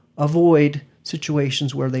individuals avoid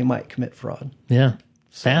situations where they might commit fraud. Yeah,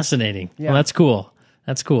 fascinating. Yeah. Well, that's cool.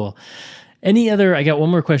 That's cool. I got one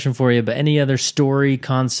more question for you, but any other story,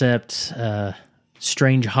 concept,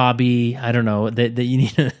 strange hobby, I don't know, that you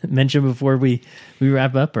need to mention before we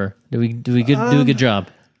wrap up, or do we do a good job?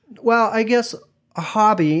 Well, I guess a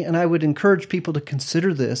hobby, and I would encourage people to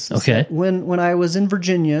consider this. Okay. When I was in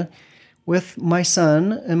Virginia with my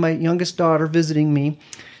son and my youngest daughter visiting me,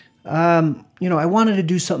 I wanted to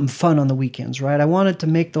do something fun on the weekends, right? I wanted to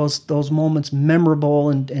make those moments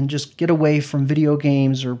memorable and just get away from video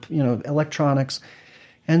games or electronics.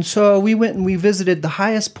 And so we went and we visited the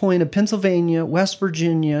highest point of Pennsylvania, West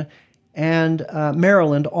Virginia, and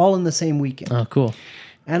Maryland, all in the same weekend. Oh, cool.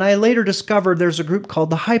 And I later discovered there's a group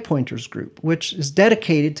called the High Pointers Group, which is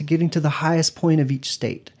dedicated to getting to the highest point of each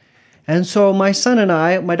state. And so my son and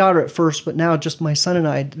I, my daughter at first, but now just my son and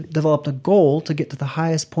I developed a goal to get to the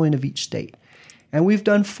highest point of each state. And we've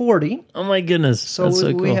done 40. Oh, my goodness. So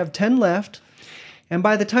we have 10 left. And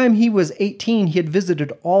by the time he was 18, he had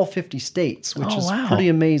visited all 50 states, which is pretty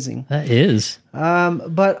amazing. That is.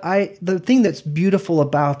 But the thing that's beautiful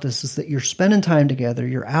about this is that you're spending time together,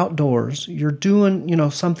 you're outdoors, you're doing,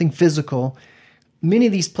 something physical. Many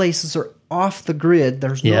of these places are off the grid.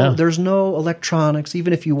 There's no electronics.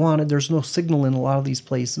 Even if you wanted, there's no signal in a lot of these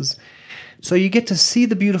places. So you get to see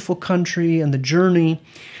the beautiful country and the journey.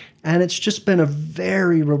 And it's just been a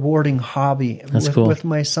very rewarding hobby with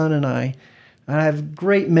my son and I. I have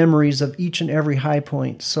great memories of each and every high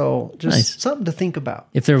point. So just something to think about.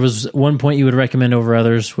 If there was one point you would recommend over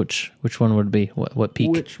others, which one would it be? What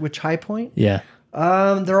peak? Which high point? Yeah.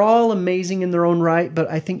 They're all amazing in their own right, but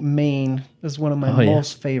I think Maine is one of my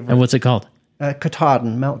most favorite. And what's it called?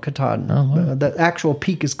 Katahdin, Mount Katahdin. Oh, wow. The actual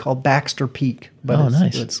peak is called Baxter Peak, but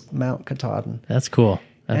it's Mount Katahdin. That's cool.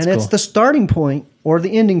 It's the starting point or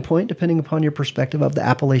the ending point, depending upon your perspective, of the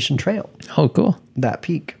Appalachian Trail. Oh, cool. That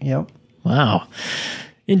peak, yep. Wow.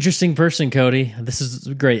 Interesting person, Cody. This is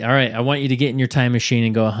great. All right, I want you to get in your time machine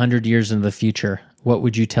and go 100 years into the future. What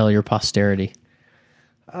would you tell your posterity?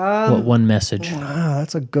 What one message? Wow,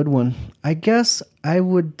 that's a good one. I guess I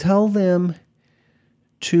would tell them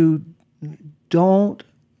to don't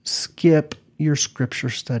skip your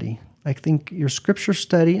scripture study. I think your scripture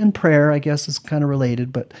study and prayer, I guess, is kind of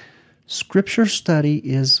related, but scripture study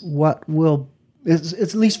is what it's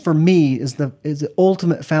at least for me, is the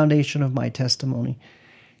ultimate foundation of my testimony.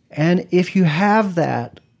 And if you have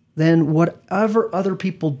that, then whatever other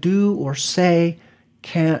people do or say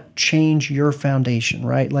can't change your foundation,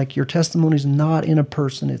 right? Like your testimony is not in a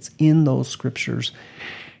person, it's in those scriptures.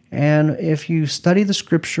 And if you study the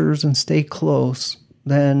scriptures and stay close,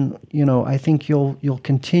 then, I think you'll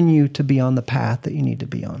continue to be on the path that you need to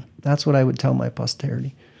be on. That's what I would tell my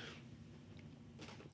posterity.